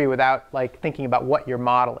down the tree without like thinking about what your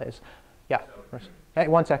model is. Yeah. Hey,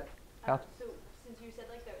 one sec. Alex. So since you said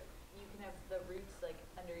like you can have the roots like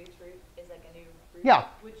under each root is like a new root. Yeah.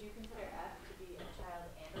 Would you consider F to be a child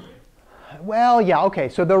and a root? Well, yeah, okay.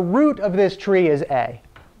 So the root of this tree is A,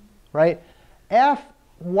 right? F,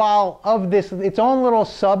 while of this its own little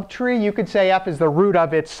subtree, you could say F is the root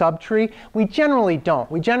of its subtree. We generally don't.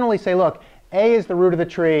 We generally say, look, A is the root of the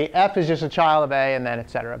tree, F is just a child of A, and then et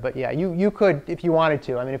cetera. But yeah, you could if you wanted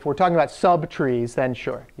to. I mean, if we're talking about subtrees, then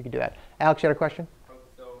sure, you could do that. Alex, you had a question?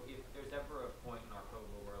 So if there's ever a point in our code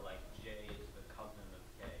where like J is the cousin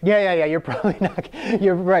of K. Yeah. You're probably not.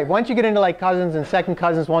 You're right. Once you get into like cousins and second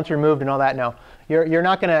cousins, once removed and all that, no, you're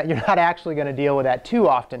not actually gonna deal with that too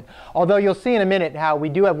often. Although you'll see in a minute how we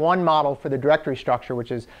do have one model for the directory structure,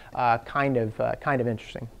 which is kind of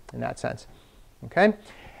interesting in that sense. Okay.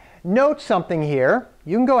 Note something here.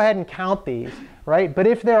 You can go ahead and count these, right? But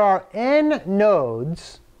if there are n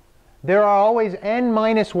nodes, there are always n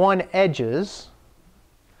minus 1 edges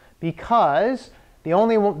because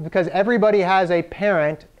everybody has a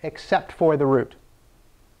parent except for the root.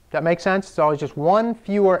 Does that make sense? It's always just one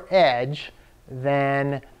fewer edge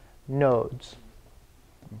than nodes.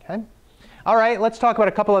 Okay. All right, let's talk about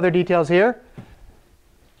a couple other details here.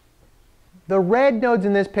 The red nodes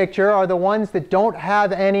in this picture are the ones that don't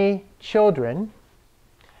have any children.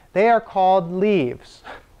 They are called leaves,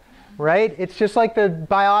 right? It's just like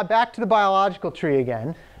back to the biological tree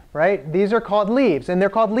again, right? These are called leaves, and they're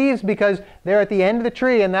called leaves because they're at the end of the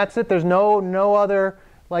tree, and that's it. There's no other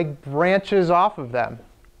like branches off of them.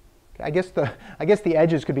 I guess the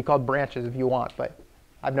edges could be called branches if you want, but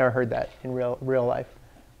I've never heard that in real life.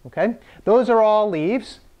 Okay, those are all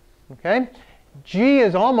leaves. Okay, G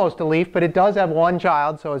is almost a leaf, but it does have one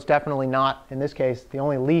child, so it's definitely not, in this case, the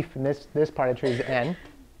only leaf in this part of the tree is N.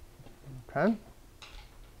 Okay.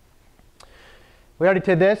 We already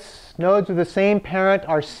did this. Nodes with the same parent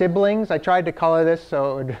are siblings. I tried to color this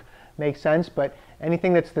so it would make sense, but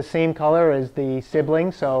anything that's the same color is the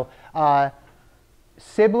sibling. So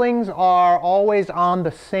siblings are always on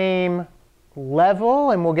the same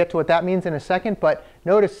level, and we'll get to what that means in a second. But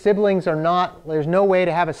notice siblings are not, there's no way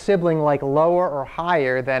to have a sibling like lower or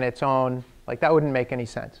higher than its own. Like that wouldn't make any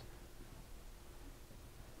sense.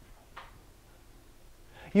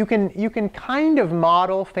 You can kind of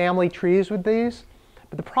model family trees with these.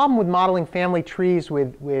 But the problem with modeling family trees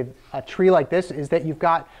with a tree like this is that you've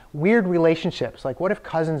got weird relationships. Like what if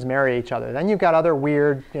cousins marry each other? Then you've got other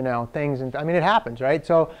weird things. And I mean, it happens, right?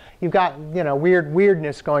 So you've got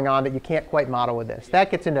weirdness going on that you can't quite model with this.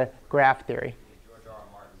 That gets into graph theory. George R. R.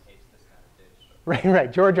 Martin hates this kind of dish.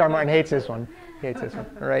 Right. George R. R. Martin hates this one. He hates this one.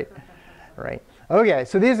 Right. Okay,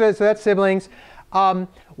 so that's siblings.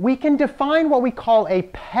 We can define what we call a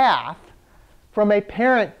path from a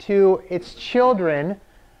parent to its children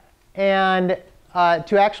and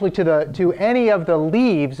to any of the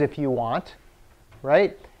leaves if you want,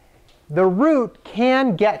 right? The root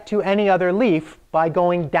can get to any other leaf by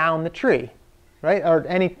going down the tree, right? Or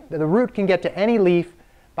the root can get to any leaf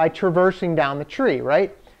by traversing down the tree,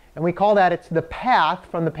 right? And we call that, it's the path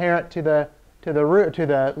from the parent to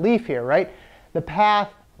the leaf here, right? The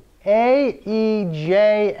path A, E,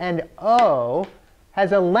 J, and O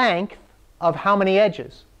has a length of how many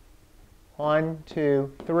edges? 1,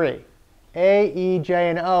 2, 3. A, E, J,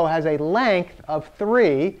 and O has a length of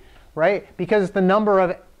 3, right? Because it's the number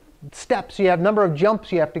of steps you have, number of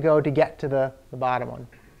jumps you have to go to get to the bottom one.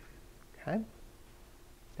 Okay,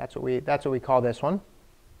 that's what we call this one.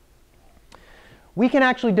 We can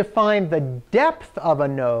actually define the depth of a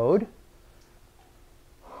node,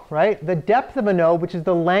 right? The depth of a node, which is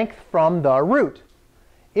the length from the root.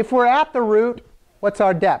 If we're at the root, what's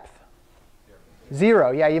our depth?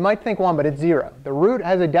 0. Yeah, you might think 1, but it's 0. The root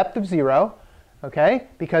has a depth of 0, okay,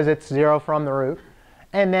 because it's 0 from the root.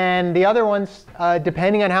 And then the other ones,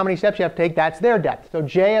 depending on how many steps you have to take, that's their depth. So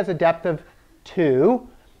J has a depth of 2,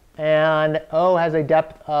 and O has a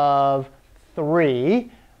depth of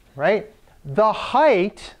 3, right? The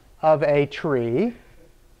height of a tree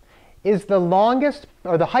is the longest,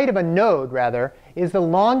 or the height of a node, rather, is the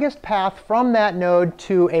longest path from that node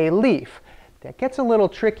to a leaf. That gets a little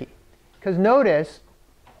tricky. Because notice,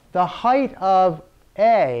 the height of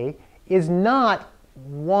A is not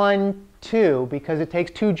 1, 2, because it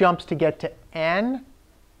takes 2 jumps to get to n.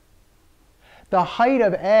 The height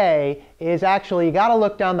of A is actually, you got to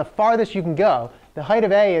look down the farthest you can go. The height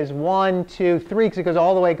of A is 1, 2, 3, because it goes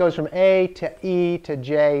all the way, it goes from A to E to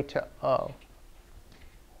J to O.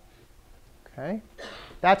 Okay?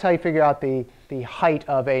 That's how you figure out the height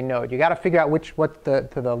of a node. You got to figure out what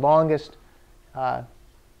the longest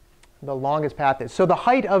path is. So the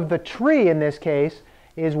height of the tree in this case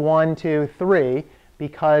is 1, 2, 3,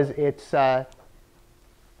 because it's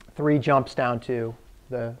 3 jumps down to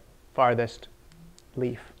the farthest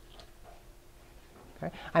leaf.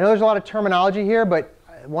 Okay? I know there's a lot of terminology here, but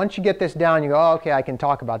once you get this down, you go, oh, okay, I can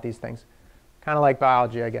talk about these things. Kind of like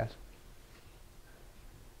biology, I guess.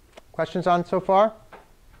 Questions on so far?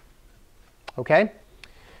 Okay.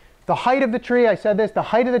 The height of the tree, I said this, the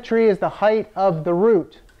height of the tree is the height of the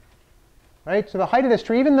root. Right? So the height of this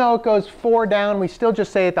tree, even though it goes 4 down, we still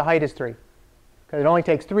just say that the height is 3. Because it only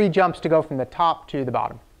takes 3 jumps to go from the top to the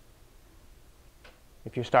bottom,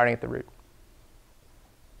 if you're starting at the root.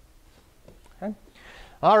 Okay.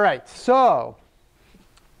 All right, so,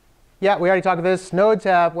 yeah, we already talked about this. Nodes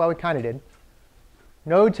have, well, we kind of did.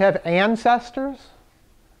 Nodes have ancestors,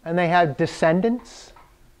 and they have descendants.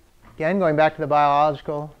 Again, going back to the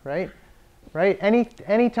biological, right? Right?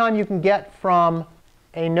 Anytime you can get from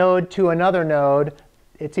a node to another node,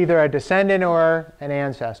 it's either a descendant or an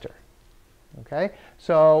ancestor. Okay?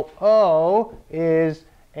 So O is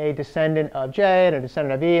a descendant of J, and a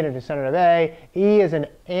descendant of E, and a descendant of A. E is an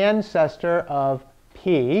ancestor of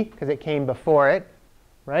P, because it came before it.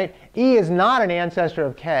 Right? E is not an ancestor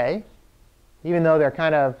of K, even though they're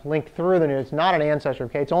kind of linked through the node. It's not an ancestor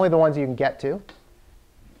of K. It's only the ones you can get to.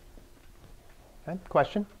 Okay?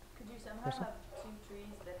 Question? Could you somehow have 2 trees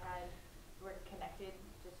that were connected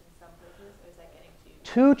just in some places, or is that getting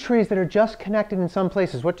too? 2 trees that are just connected in some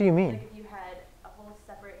places. What do you mean? Like if you had a whole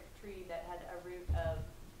separate tree that had a root of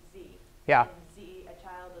Z. Yeah. And Z, a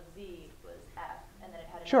child of Z was F, and then it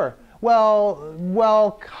had. Sure.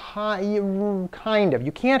 Well, kind of.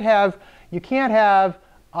 You can't have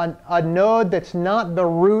a node that's not the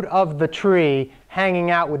root of the tree hanging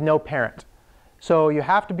out with no parent. So you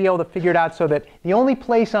have to be able to figure it out so that the only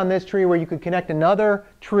place on this tree where you could connect another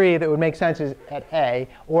tree that would make sense is at A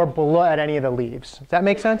or below at any of the leaves. Does that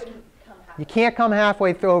make sense? You can't come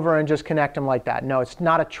halfway over and just connect them like that. No, it's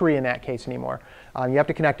not a tree in that case anymore. You have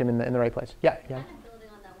to connect them in the right place. Yeah. Kind of building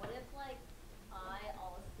on that, what if like I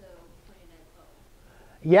also put in an O?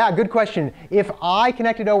 Yeah, good question. If I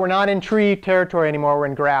connected O, we're not in tree territory anymore. We're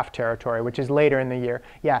in graph territory, which is later in the year.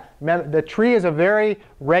 Yeah, remember, the tree is a very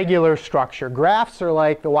regular structure. Graphs are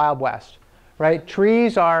like the Wild West, right?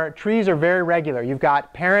 Trees are very regular. You've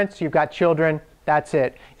got parents, you've got children. That's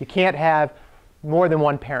it. You can't have more than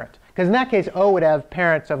one parent. Because in that case, O would have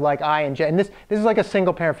parents of like I and J. And this is like a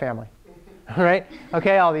single parent family. Right?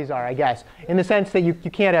 Okay, all these are, I guess. In the sense that you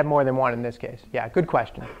can't have more than one in this case. Yeah, good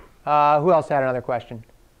question. Who else had another question?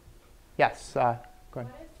 Yes, go ahead. What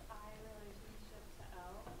is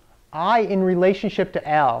I in relationship to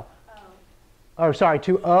L? I in relationship to L. O. Oh, sorry,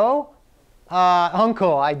 to O?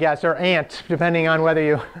 Uncle, I guess, or aunt, depending on whether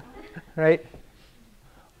you, right?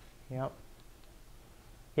 Yep.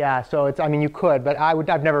 Yeah, so it's, I mean, you could, but you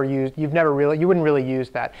wouldn't really use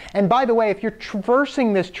that. And by the way, if you're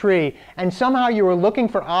traversing this tree and somehow you were looking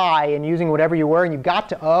for I and using whatever you were and you got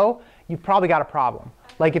to O, you've probably got a problem.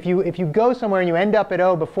 Like if you go somewhere and you end up at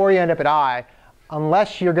O before you end up at I,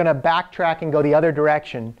 unless you're going to backtrack and go the other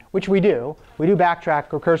direction, which we do backtrack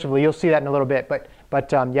recursively. You'll see that in a little bit. But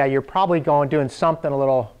yeah, you're probably doing something a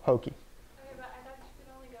little hokey. Okay, but I thought you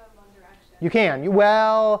could only go in one direction. You can.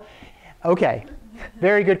 Well, okay.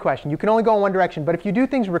 Very good question. You can only go in one direction. But if you do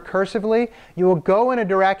things recursively, you will go in a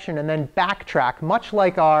direction and then backtrack, much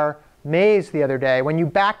like our maze the other day. When you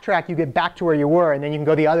backtrack, you get back to where you were, and then you can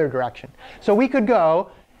go the other direction. So we could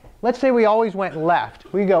go, let's say we always went left.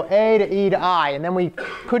 We could go A to E to I, and then we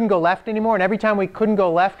couldn't go left anymore. And every time we couldn't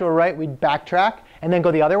go left or right, we'd backtrack and then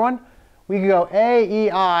go the other one. We could go A,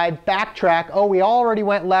 E, I, backtrack. Oh, we already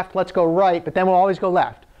went left. Let's go right. But then we'll always go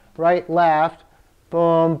left. Right, left,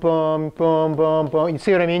 boom, boom, boom, boom, boom. You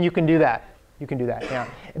see what I mean? You can do that. You can do that, yeah.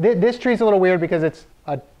 This tree's a little weird because it's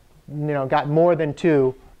got more than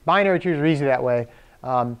 2. Binary trees are easy that way.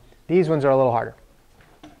 These ones are a little harder.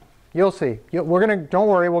 You'll see. Don't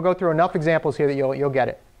worry, we'll go through enough examples here that you'll get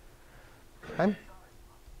it. Okay?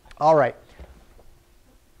 All right.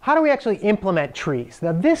 How do we actually implement trees?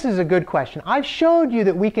 Now this is a good question. I've showed you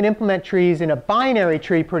that we can implement trees in a binary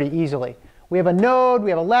tree pretty easily. We have a node, we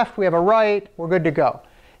have a left, we have a right, we're good to go.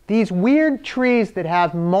 These weird trees that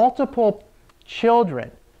have multiple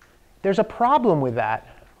children, there's a problem with that.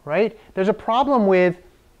 right? There's a problem with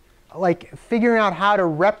like figuring out how to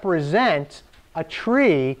represent a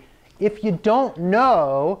tree if you don't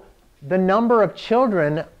know the number of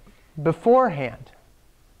children beforehand.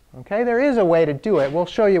 Okay, there is a way to do it. I'll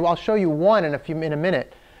show you one in a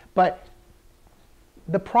minute. But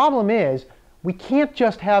the problem is we can't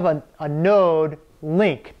just have a node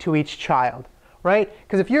link to each child, right?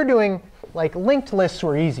 Because if you're doing like linked lists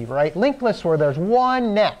were easy, right? Linked lists where there's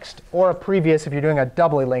one next or a previous if you're doing a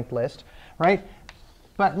doubly linked list, right?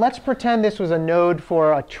 But let's pretend this was a node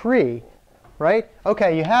for a tree, right?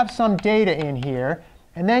 Okay, you have some data in here,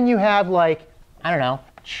 and then you have like, I don't know,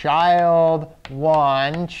 child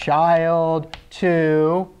 1, child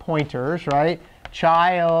 2 pointers, right?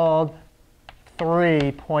 Child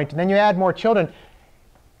 3 and then you add more children.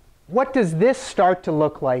 What does this start to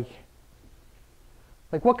look like?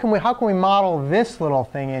 Like how can we model this little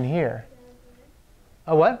thing in here?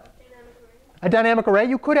 A what? A dynamic array?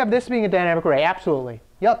 You could have this being a dynamic array, absolutely.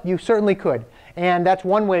 Yep, you certainly could. And that's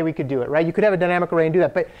one way we could do it, right? You could have a dynamic array and do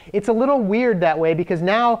that. But it's a little weird that way because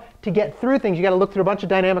now to get through things, you got to look through a bunch of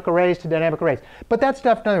dynamic arrays to dynamic arrays. But that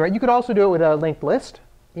stuff doesn't, right? You could also do it with a linked list.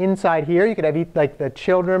 Inside here, you could have like the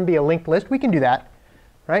children be a linked list. We can do that,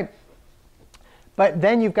 right? But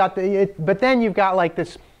then you've got like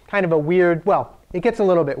this kind of a weird, well, it gets a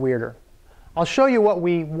little bit weirder. I'll show you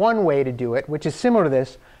one way to do it, which is similar to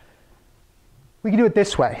this. We can do it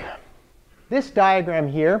this way. This diagram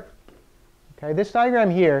here, okay, this diagram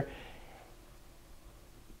here,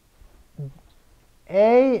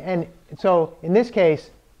 so in this case,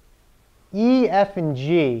 E, F, and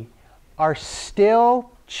G are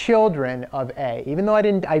still children of A, even though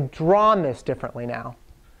I've drawn this differently now.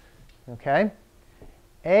 Okay?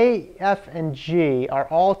 A, F, and G are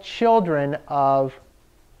all children of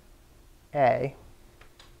A.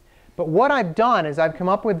 But what I've done is I've come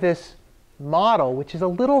up with this model, which is a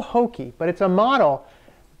little hokey, but it's a model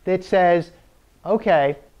that says,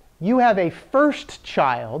 okay, you have a first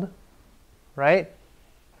child, right?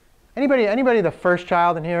 Anybody the first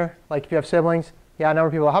child in here? Like if you have siblings? Yeah, a number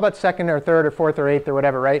of people. How about second or third or fourth or eighth or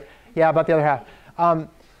whatever, right? Yeah, about the other half.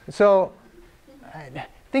 So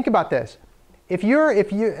think about this. If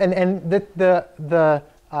the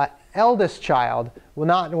eldest child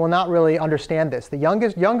will not really understand this. The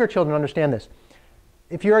younger children understand this.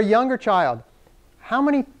 If you're a younger child, how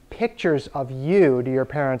many pictures of you do your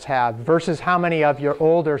parents have versus how many of your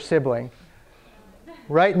older sibling?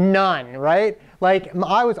 Right? None, right? Like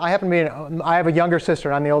I have a younger sister,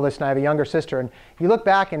 and I'm the oldest, and I have a younger sister. And you look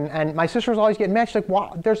back, and my sister was always getting mad. She's like,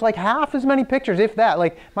 wow, there's like half as many pictures, if that.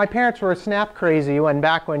 Like my parents were snap crazy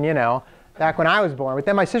back when I was born. But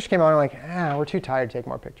then my sister came along and like, we're too tired to take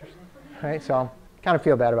more pictures, right? So kind of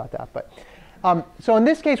feel bad about that. But so in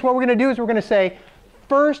this case, what we're going to do is we're going to say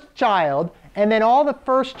first child, and then all the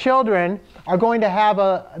first children are going to have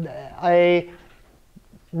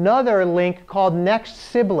another link called next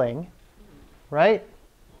sibling, right?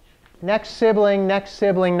 Next sibling, next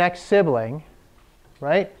sibling, next sibling,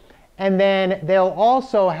 right? And then they'll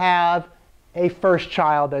also have a first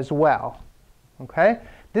child as well, okay?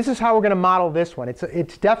 This is how we're going to model this one.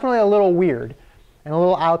 It's definitely a little weird and a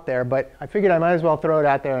little out there, but I figured I might as well throw it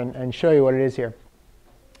out there and show you what it is here.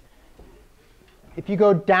 If you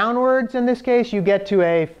go downwards in this case, you get to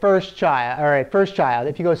a first child. All right, first child.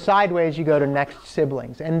 If you go sideways, you go to next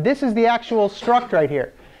siblings. And this is the actual struct right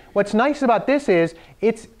here. What's nice about this is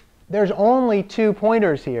there's only 2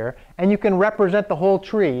 pointers here, and you can represent the whole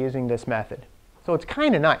tree using this method. So it's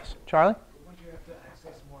kind of nice. Charlie? Would you have to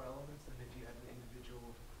access more elements than if you had an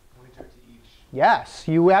individual pointer to each? Yes,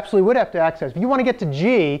 you absolutely would have to access. If you want to get to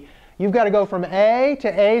G, you've got to go from A to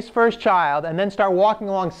A's first child, and then start walking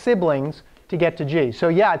along siblings to get to G. So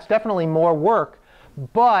yeah, it's definitely more work,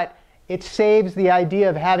 but it saves the idea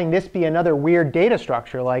of having this be another weird data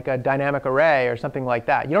structure like a dynamic array or something like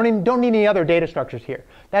that. You don't need any other data structures here.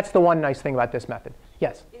 That's the one nice thing about this method.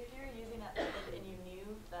 Yes? If you're using that method and you knew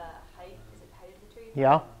the height, is it height of the tree?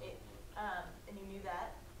 Yeah. And you knew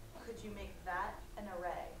that, could you make that an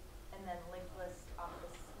array and then link list off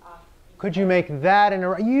Could you make that an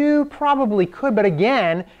array? You probably could, but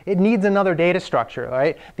again, it needs another data structure,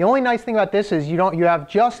 right? The only nice thing about this is you have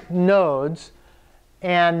just nodes,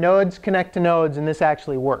 and nodes connect to nodes, and this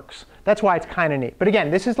actually works. That's why it's kind of neat. But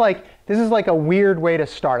again, this is like a weird way to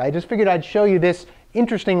start. I just figured I'd show you this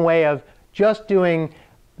interesting way of just doing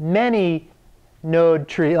many node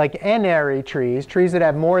tree, like n-ary trees that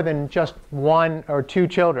have more than just 1 or 2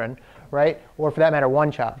 children, right? Or for that matter,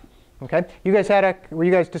 1 child. Okay? Were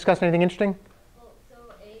you guys discussing anything interesting? So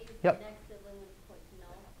A's Yep. next sibling points to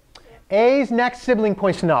null? A's next sibling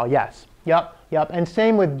points to null, yes. Yep. Yep, and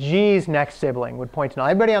same with G's next sibling would point to null.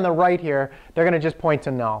 Everybody on the right here, they're going to just point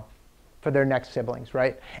to null for their next siblings,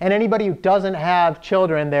 right? And anybody who doesn't have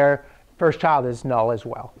children, their first child is null as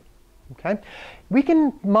well. Okay? We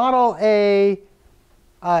can model a,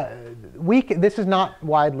 this is not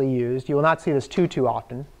widely used. You will not see this too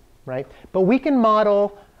often, right? But we can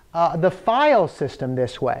model the file system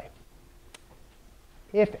this way.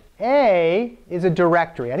 If A is a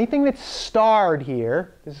directory, anything that's starred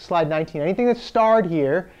here, this is slide 19, anything that's starred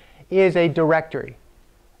here is a directory.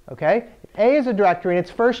 Okay? If A is a directory and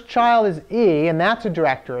its first child is E, and that's a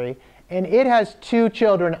directory, and it has two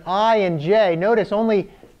children, I and J, notice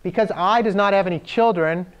only because I does not have any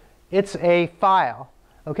children, it's a file.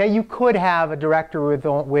 Okay? You could have a directory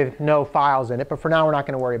with no files in it, but for now we're not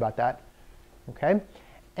going to worry about that. Okay?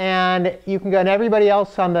 And you can go, and everybody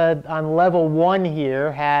else on level 1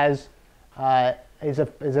 here has is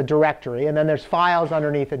a directory, and then there's files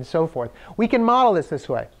underneath it and so forth. We can model this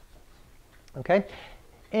way. Okay?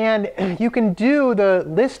 And you can do the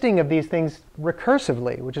listing of these things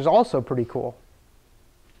recursively, which is also pretty cool.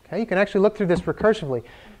 Okay? You can actually look through this recursively.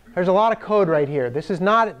 There's a lot of code right here. This is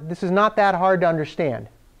not that hard to understand.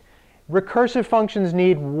 Recursive functions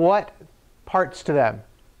need what parts to them?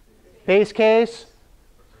 Base case,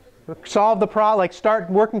 solve the problem, like start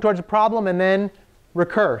working towards a problem and then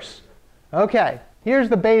recurse. Okay, here's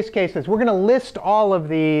the base case. We're going to list all of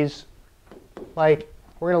these, like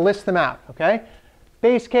we're going to list them out, okay?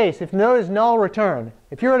 Base case, if node is null, return.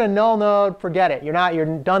 If you're at a null node, forget it. You're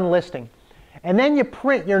done listing. And then you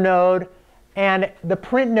print your node, and the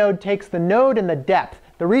print node takes the node and the depth.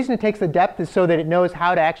 The reason it takes the depth is so that it knows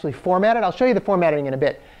how to actually format it. I'll show you the formatting in a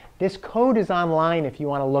bit. This code is online if you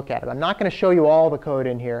want to look at it. I'm not going to show you all the code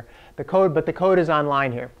in here, but the code is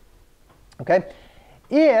online here. Okay?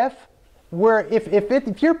 If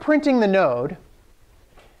you're printing the node,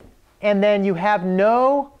 and then you have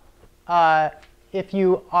no, if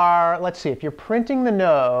you're printing the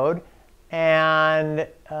node, and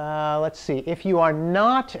let's see, if you are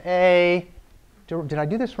not a, did I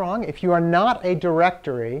do this wrong? If you are not a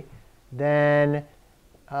directory, then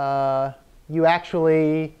you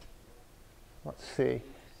actually, let's see.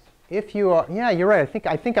 If you are, yeah, you're right.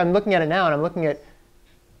 I think I'm looking at it now, and I'm looking at,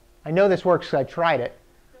 I know this works because I tried it.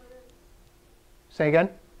 Say again?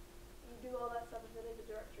 You do all that stuff if it is a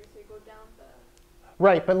directory, so you go down the...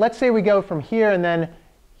 Right, but let's say we go from here and then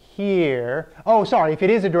here. Oh, sorry, if it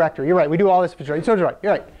is a directory, you're right. We do all this if it's right. So it's right,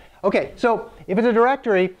 you're right. OK, so if it's a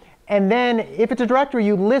directory, and then if it's a directory,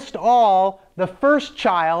 you list all the first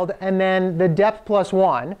child and then the depth plus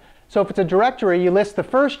 1. So if it's a directory, you list the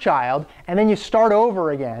first child, and then you start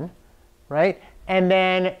over again, right? And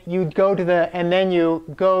then you go to the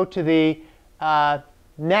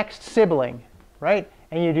next sibling, right?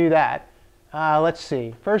 And you do that. Let's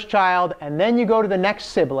see, first child, and then you go to the next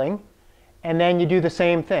sibling, and then you do the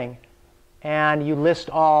same thing, and you list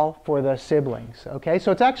all for the siblings. Okay,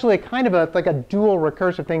 so it's actually kind of like a dual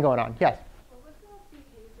recursive thing going on. Yes. What would the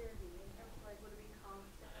behavior be in terms of, like, would it be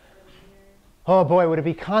constant or linear Oh boy, would it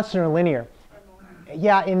be constant or linear? or more?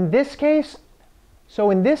 Yeah, in this case,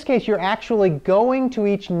 you're actually going to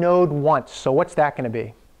each node once. So what's that going to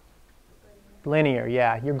be? Linear,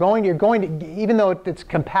 yeah. You're going to, even though it's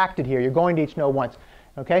compacted here, you're going to each node once.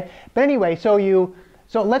 Okay? But anyway, so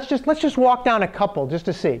let's just walk down a couple just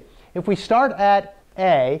to see. If we start at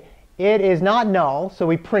A, it is not null, so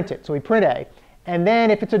we print it. So we print A. And then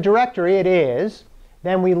if it's a directory, it is.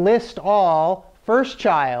 Then we list all first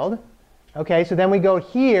child. Okay, so then we go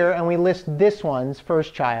here and we list this one's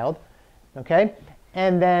first child. Okay?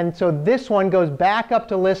 And then, so this one goes back up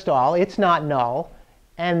to list all. It's not null.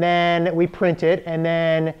 And then we print it. And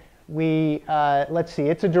then we, let's see,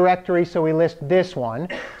 it's a directory, so we list this one.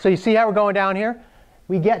 So you see how we're going down here?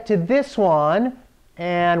 We get to this one,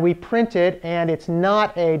 and we print it, and it's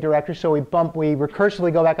not a directory, so we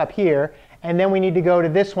recursively go back up here. And then we need to go to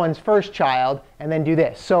this one's first child, and then do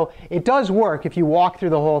this. So it does work if you walk through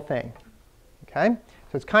the whole thing. Okay?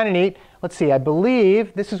 So it's kind of neat. Let's see, I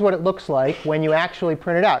believe this is what it looks like when you actually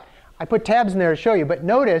print it out. I put tabs in there to show you, but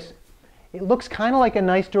notice it looks kind of like a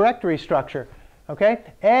nice directory structure. Okay?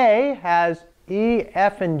 A has E,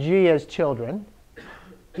 F, and G as children.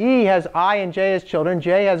 E has I and J as children.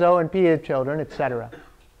 J has O and P as children, etc.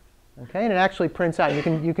 Okay? And it actually prints out. You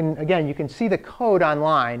can see the code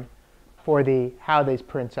online for how these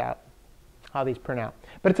print out. But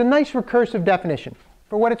it's a nice recursive definition.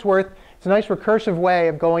 For what it's worth, it's a nice recursive way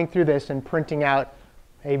of going through this and printing out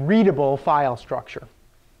a readable file structure.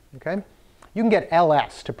 Okay? You can get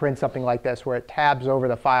ls to print something like this, where it tabs over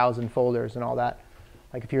the files and folders and all that,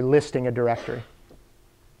 like if you're listing a directory.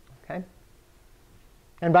 Okay?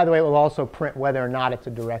 And by the way, it will also print whether or not it's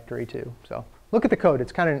a directory too. So look at the code.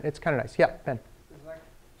 It's kind of nice. Yeah, Ben. Is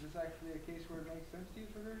this actually a case where it makes sense to use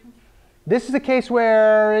recursion? This is a case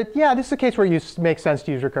where, this is a case where you make sense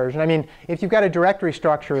to use recursion. I mean, if you've got a directory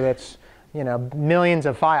structure that's, millions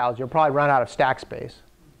of files, you'll probably run out of stack space.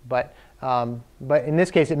 But in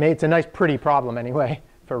this case, it's a nice, pretty problem anyway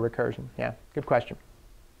for recursion. Yeah, good question.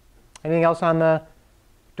 Anything else on the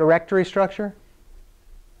directory structure?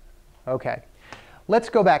 OK. Let's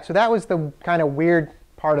go back. So that was the kind of weird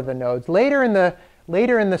part of the nodes. Later in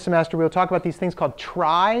the semester, we'll talk about these things called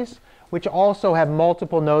tries, which also have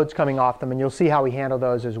multiple nodes coming off them. And you'll see how we handle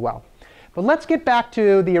those as well. But let's get back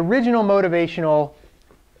to the original motivational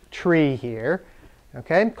tree here,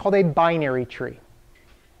 called a binary tree.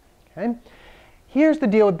 Here's the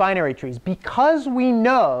deal with binary trees. Because we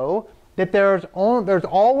know that there's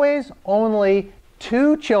always only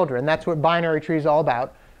 2 children, that's what binary tree is all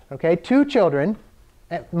about, 2 children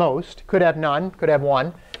at most, could have none, could have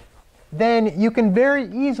 1, then you can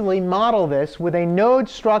very easily model this with a node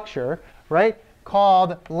structure,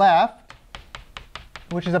 called left,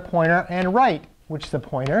 which is a pointer, and right, which is a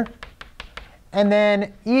pointer. And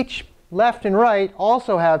then each left and right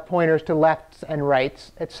also have pointers to lefts and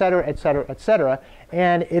rights, et cetera, et cetera, et cetera.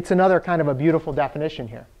 And it's another kind of a beautiful definition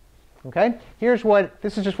here.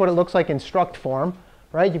 This is just what it looks like in struct form.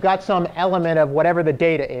 You've got some element of whatever the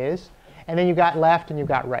data is. And then you've got left and you've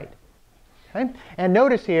got right. And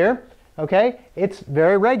notice here, it's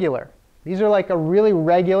very regular. These are like a really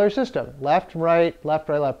regular system. Left, right, left,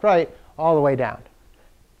 right, left, right, all the way down.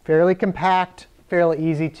 Fairly compact, fairly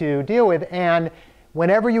easy to deal with. And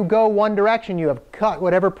whenever you go one direction, you have cut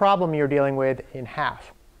whatever problem you're dealing with in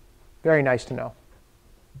half. Very nice to know.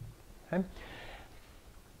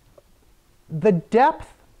 The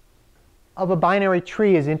depth of a binary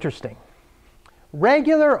tree is interesting.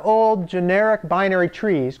 Regular old generic binary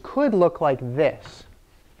trees could look like this.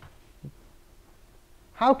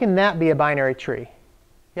 How can that be a binary tree?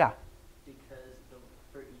 Yeah? Because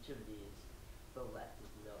for each of these, the left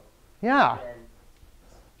is null. Yeah. And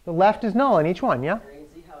The left is null in each one, yeah? And I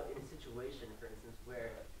can see how in a situation, for instance,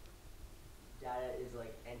 where data is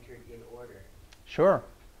entered in order, Sure.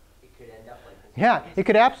 it could end up like this. Yeah, it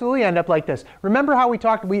could absolutely end up like this. Remember how we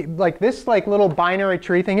talked, this little binary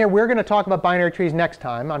tree thing here, we're going to talk about binary trees next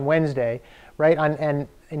time on Wednesday, and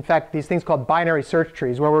in fact, these things called binary search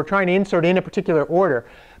trees, where we're trying to insert in a particular order.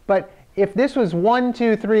 But if this was 1,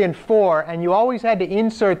 2, 3, and 4, and you always had to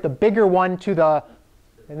insert the bigger one to the,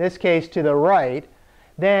 in this case, to the right,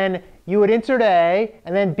 then you would insert A,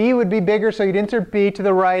 and then B would be bigger, so you'd insert B to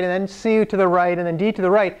the right, and then C to the right, and then D to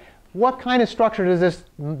the right. What kind of structure does this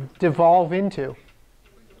devolve into?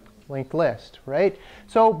 Linked list, right?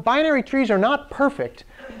 So binary trees are not perfect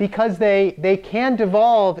because they can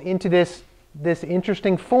devolve into this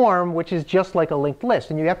interesting form, which is just like a linked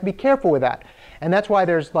list. And you have to be careful with that. And that's why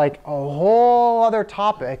there's a whole other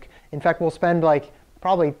topic. In fact, we'll spend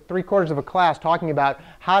probably 3/4 of a class talking about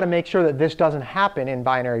how to make sure that this doesn't happen in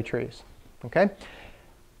binary trees.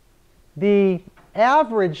 The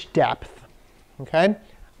average depth,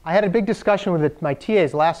 I had a big discussion with my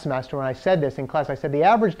TAs last semester when I said this in class. I said the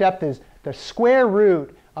average depth is the square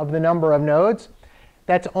root of the number of nodes.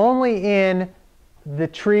 That's only in the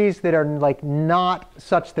trees that are not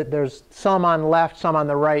such that there's some on left, some on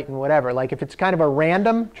the right, and whatever. If it's kind of a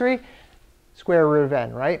random tree, square root of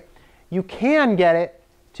n, right? You can get it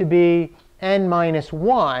to be n minus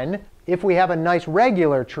 1 if we have a nice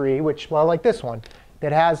regular tree, like this one,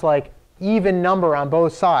 that has even number on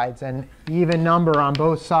both sides. And even number on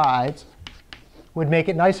both sides would make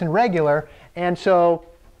it nice and regular. And so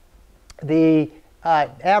the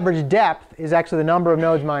average depth is actually the number of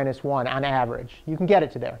nodes minus 1 on average. You can get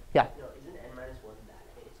it to there. Yeah? No, isn't n minus 1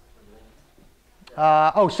 that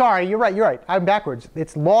case? Oh, sorry. You're right. I'm backwards.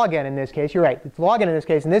 It's log n in this case. You're right. It's log n in this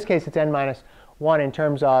case. In this case, it's n minus 1 in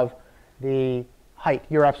terms of the height.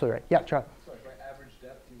 You're absolutely right. Yeah, Charlie. Sorry, by average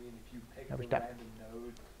depth, you mean if you pick Average the depth. random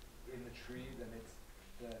node in the tree, then it's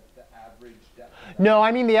the average depth? No,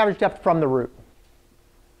 I mean the average depth from the root.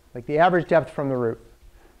 The average depth from the root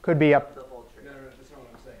could be up. The whole tree. No, that's not what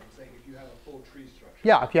I'm saying. I'm saying if you have a full tree structure.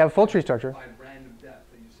 Yeah, if you have a full tree structure. By random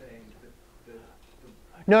depth, are you saying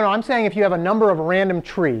that No, I'm saying if you have a number of random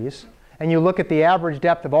trees, and you look at the average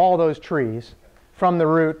depth of all those trees from the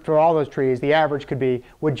root for all those trees, the average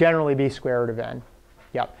would generally be square root of n.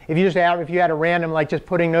 Yep. If you had a random, just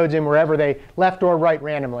putting nodes in wherever they left or right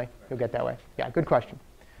randomly, you'll get that way. Yeah, good question.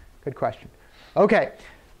 Good question. OK.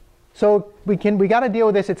 So we got to deal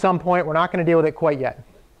with this at some point. We're not going to deal with it quite yet.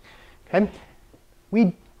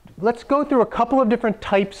 We let's go through a couple of different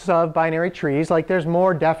types of binary trees. Like there's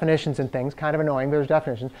more definitions and things, kind of annoying, but there's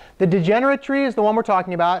definitions. The degenerate tree is the one we're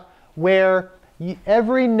talking about, where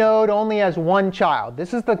every node only has one child.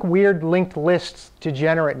 This is the weird linked lists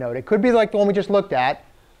degenerate node. It could be like the one we just looked at,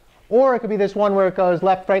 or it could be this one where it goes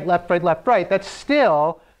left, right, left, right, left, right. That's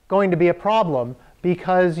still going to be a problem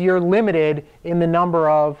because you're limited in the number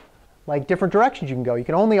of like different directions you can go. You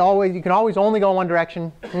can always only go in one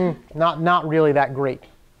direction. Not really that great.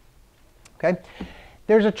 Okay?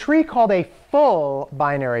 There's a tree called a full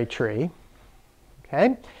binary tree.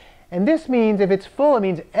 Okay? And this means if it's full, it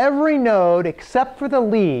means every node except for the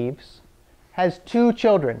leaves has 2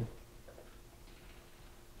 children.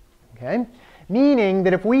 Okay? Meaning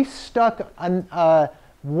that if we stuck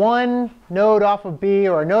one node off of B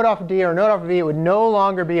or a node off of D or a node off of E, it would no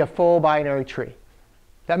longer be a full binary tree.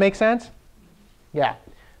 That make sense? Yeah.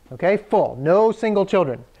 Okay, full. No single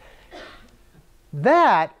children.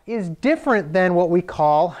 That is different than what we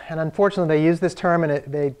call, and unfortunately they use this term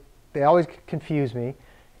and they always confuse me,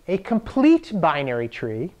 a complete binary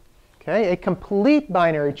tree. Okay, a complete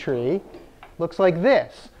binary tree looks like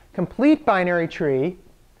this. Complete binary tree,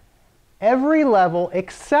 every level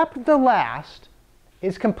except the last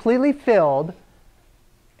is completely filled,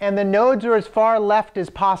 and the nodes are as far left as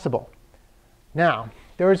possible. Now,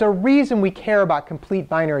 there is a reason we care about complete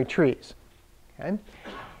binary trees. Okay?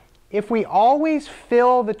 If we always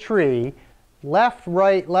fill the tree left,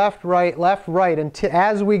 right, left, right, left, right,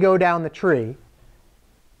 as we go down the tree,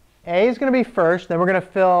 A is going to be first, then we're going to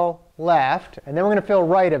fill left, and then we're going to fill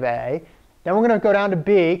right of A. Then we're going to go down to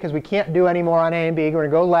B, because we can't do any more on A and B. We're going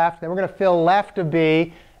to go left, then we're going to fill left of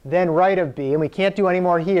B, then right of B. And we can't do any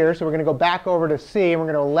more here, so we're going to go back over to C, and we're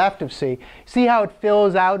going to go left of C. See how it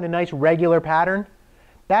fills out in a nice regular pattern?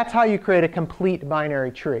 That's how you create a complete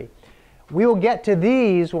binary tree. We will get to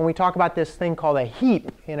these when we talk about this thing called a heap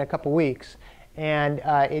in a couple weeks. And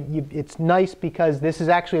it's nice because this is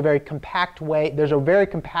actually a very compact way. There's a very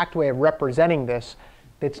compact way of representing this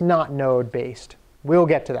that's not node-based. We'll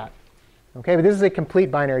get to that. Okay, but this is a complete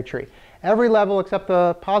binary tree. Every level except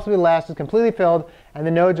the possibly the last is completely filled, and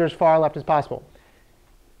the nodes are as far left as possible.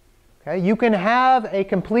 Okay, you can have a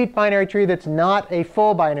complete binary tree that's not a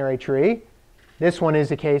full binary tree. This one is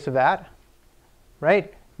a case of that,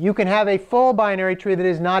 right? You can have a full binary tree that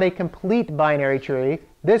is not a complete binary tree.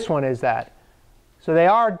 This one is that. So they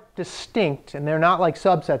are distinct, and they're not like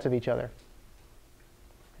subsets of each other.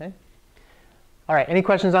 Okay? All right, any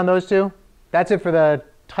questions on those two? That's it for the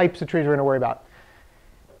types of trees we're going to worry about.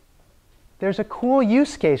 There's a cool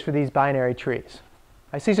use case for these binary trees.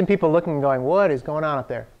 I see some people looking and going, what is going on up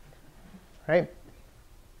there? Right?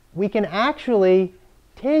 We can actually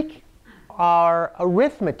take our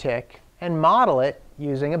arithmetic and model it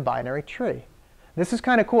using a binary tree. This is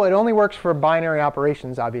kind of cool. It only works for binary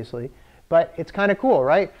operations, obviously, but it's kind of cool,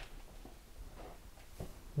 right?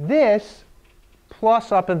 This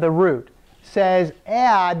plus up in the root says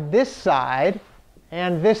add this side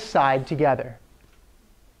and this side together,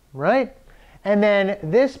 right? And then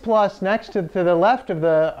this plus next to the left of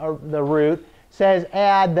the root says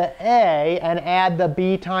add the A and add the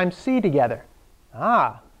B times C together.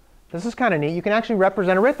 Ah, this is kind of neat. You can actually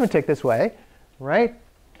represent arithmetic this way, right?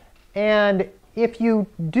 And if you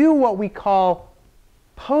do what we call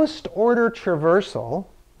post-order traversal,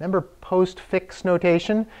 remember postfix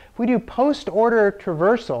notation? If we do post-order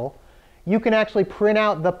traversal, you can actually print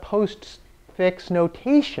out the postfix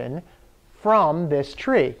notation from this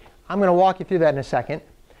tree. I'm going to walk you through that in a second.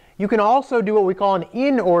 You can also do what we call an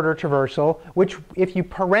in-order traversal, which if you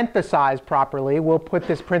parenthesize properly, we'll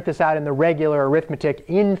print this out in the regular arithmetic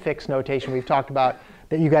infix notation we've talked about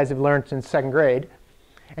that you guys have learned since 2nd grade.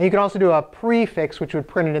 And you can also do a prefix, which would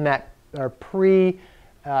print it in that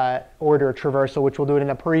pre-order traversal, which we'll do it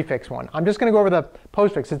in a prefix one. I'm just going to go over the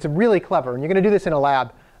postfix. It's really clever. And you're going to do this in a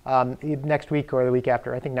lab next week or the week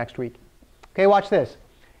after. I think next week. OK, watch this.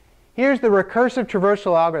 Here's the recursive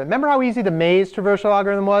traversal algorithm. Remember how easy the maze traversal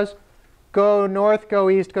algorithm was? Go north, go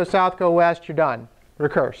east, go south, go west, you're done.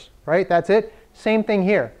 Recurse, right? That's it. Same thing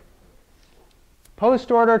here.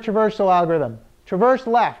 Post-order traversal algorithm. Traverse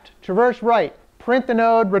left, traverse right, print the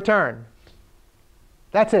node, return.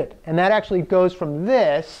 That's it. And that actually goes from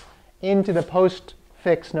this into the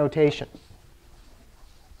postfix notation.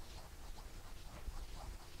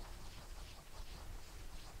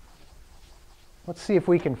 Let's see if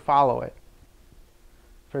we can follow it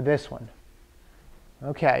for this one.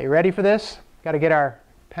 OK, you ready for this? Got to get our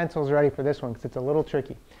pencils ready for this one because it's a little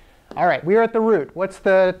tricky. All right, we are at the root. What's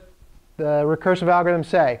the recursive algorithm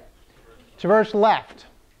say? Traverse left.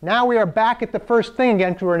 Now we are back at the first thing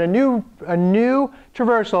again because we're in a new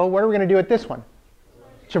traversal. What are we going to do at this one?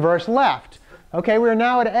 Traverse left. Okay, we're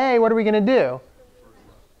now at A. What are we going to do?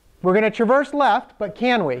 We're going to traverse left, but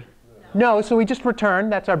can we? No, so we just return.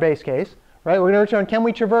 That's our base case. Right? We're going to return. Can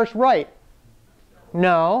we traverse right?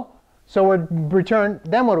 No. So we return.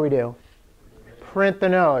 Then what do we do? Print the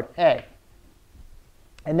node, A.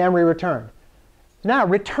 And then we return. Now,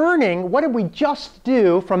 returning, what did we just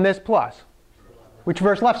do from this plus? We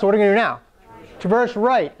traverse left, so what are we going to do now? Traverse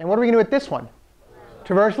right. And what are we going to do with this one?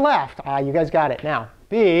 Traverse left. Ah, you guys got it. Now,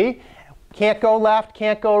 B, can't go left,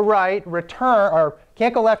 can't go right, return, or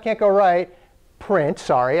can't go left, can't go right, print.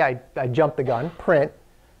 Sorry, I jumped the gun. Print,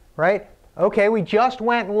 right? OK, we just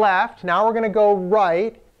went left. Now we're going to go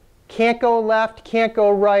right. Can't go left, can't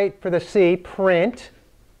go right for the C, print.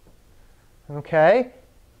 OK.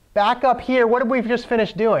 Back up here, what did we just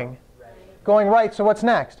finish doing? Going right, so what's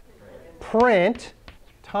next? Print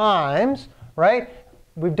times, right?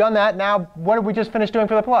 We've done that. Now, what did we just finish doing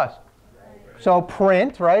for the plus? So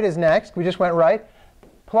print, right, is next. We just went right.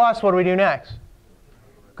 Plus, what do we do next?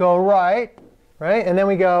 Go right, right? And then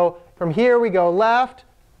we go, from here we go left,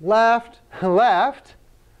 left, left.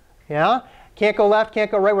 Yeah? Can't go left,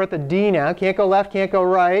 can't go right. We're at the D now. Can't go left, can't go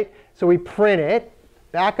right. So we print it.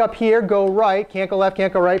 Back up here, go right. Can't go left,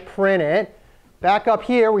 can't go right. Print it. Back up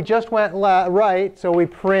here, we just went right, so we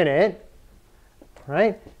print it.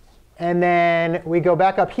 Right? And then we go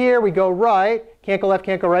back up here, we go right. Can't go left,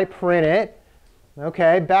 can't go right. Print it.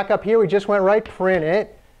 OK, back up here, we just went right. Print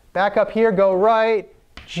it. Back up here, go right.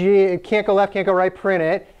 Can't go left, can't go right. Print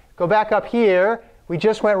it. Go back up here, we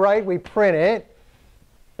just went right. We print it.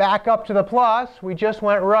 Back up to the plus, we just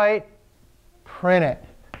went right. Print it.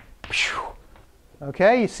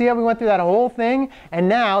 OK, you see how we went through that whole thing? And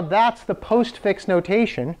now that's the postfix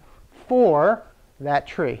notation for that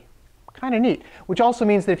tree. Kind of neat. Which also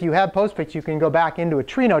means that if you have postfix, you can go back into a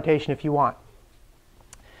tree notation if you want.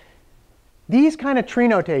 These kind of tree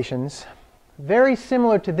notations, very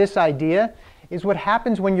similar to this idea, is what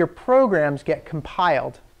happens when your programs get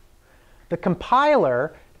compiled. The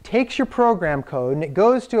compiler takes your program code and it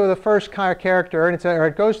goes to the first character, and or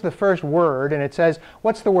it goes to the first word, and it says,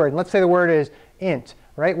 what's the word? And let's say the word is int,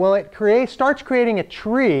 right? Well, it starts creating a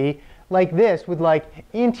tree like this with like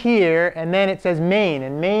int here, and then it says main,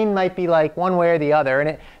 and main might be like one way or the other, and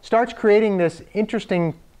it starts creating this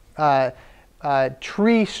interesting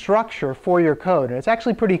tree structure for your code, and it's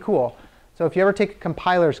actually pretty cool. So if you ever take a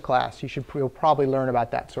compilers class, you'll probably learn about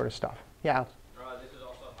that sort of stuff. Yeah. This is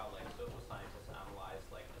also how like social scientists analyze,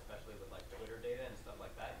 like especially with like Twitter data and stuff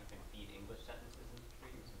like that. You can feed English sentences into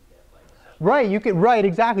trees and get like. Right. You can. Right.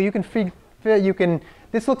 Exactly. You can feed. You can.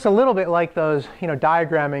 This looks a little bit like those,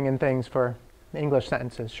 diagramming and things for English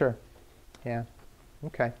sentences. Sure. Yeah.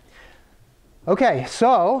 OK. OK.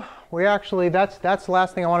 So we actually that's the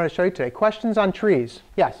last thing I wanted to show you today. Questions on trees?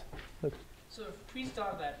 Yes. So if trees still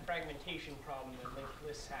have that fragmentation problem that linked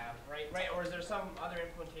lists have, right? Or is there some other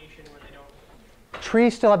implementation where they don't?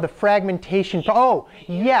 Trees still have the fragmentation problem. Oh,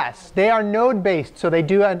 yes. They are node-based, so they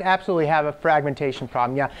do absolutely have a fragmentation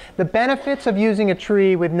problem. Yeah. The benefits of using a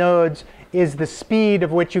tree with nodes is the speed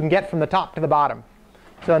of which you can get from the top to the bottom.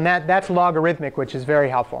 So and that's logarithmic, which is very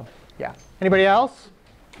helpful. Yeah. Anybody else?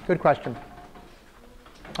 Good question.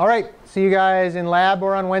 All right. See you guys in lab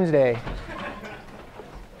or on Wednesday.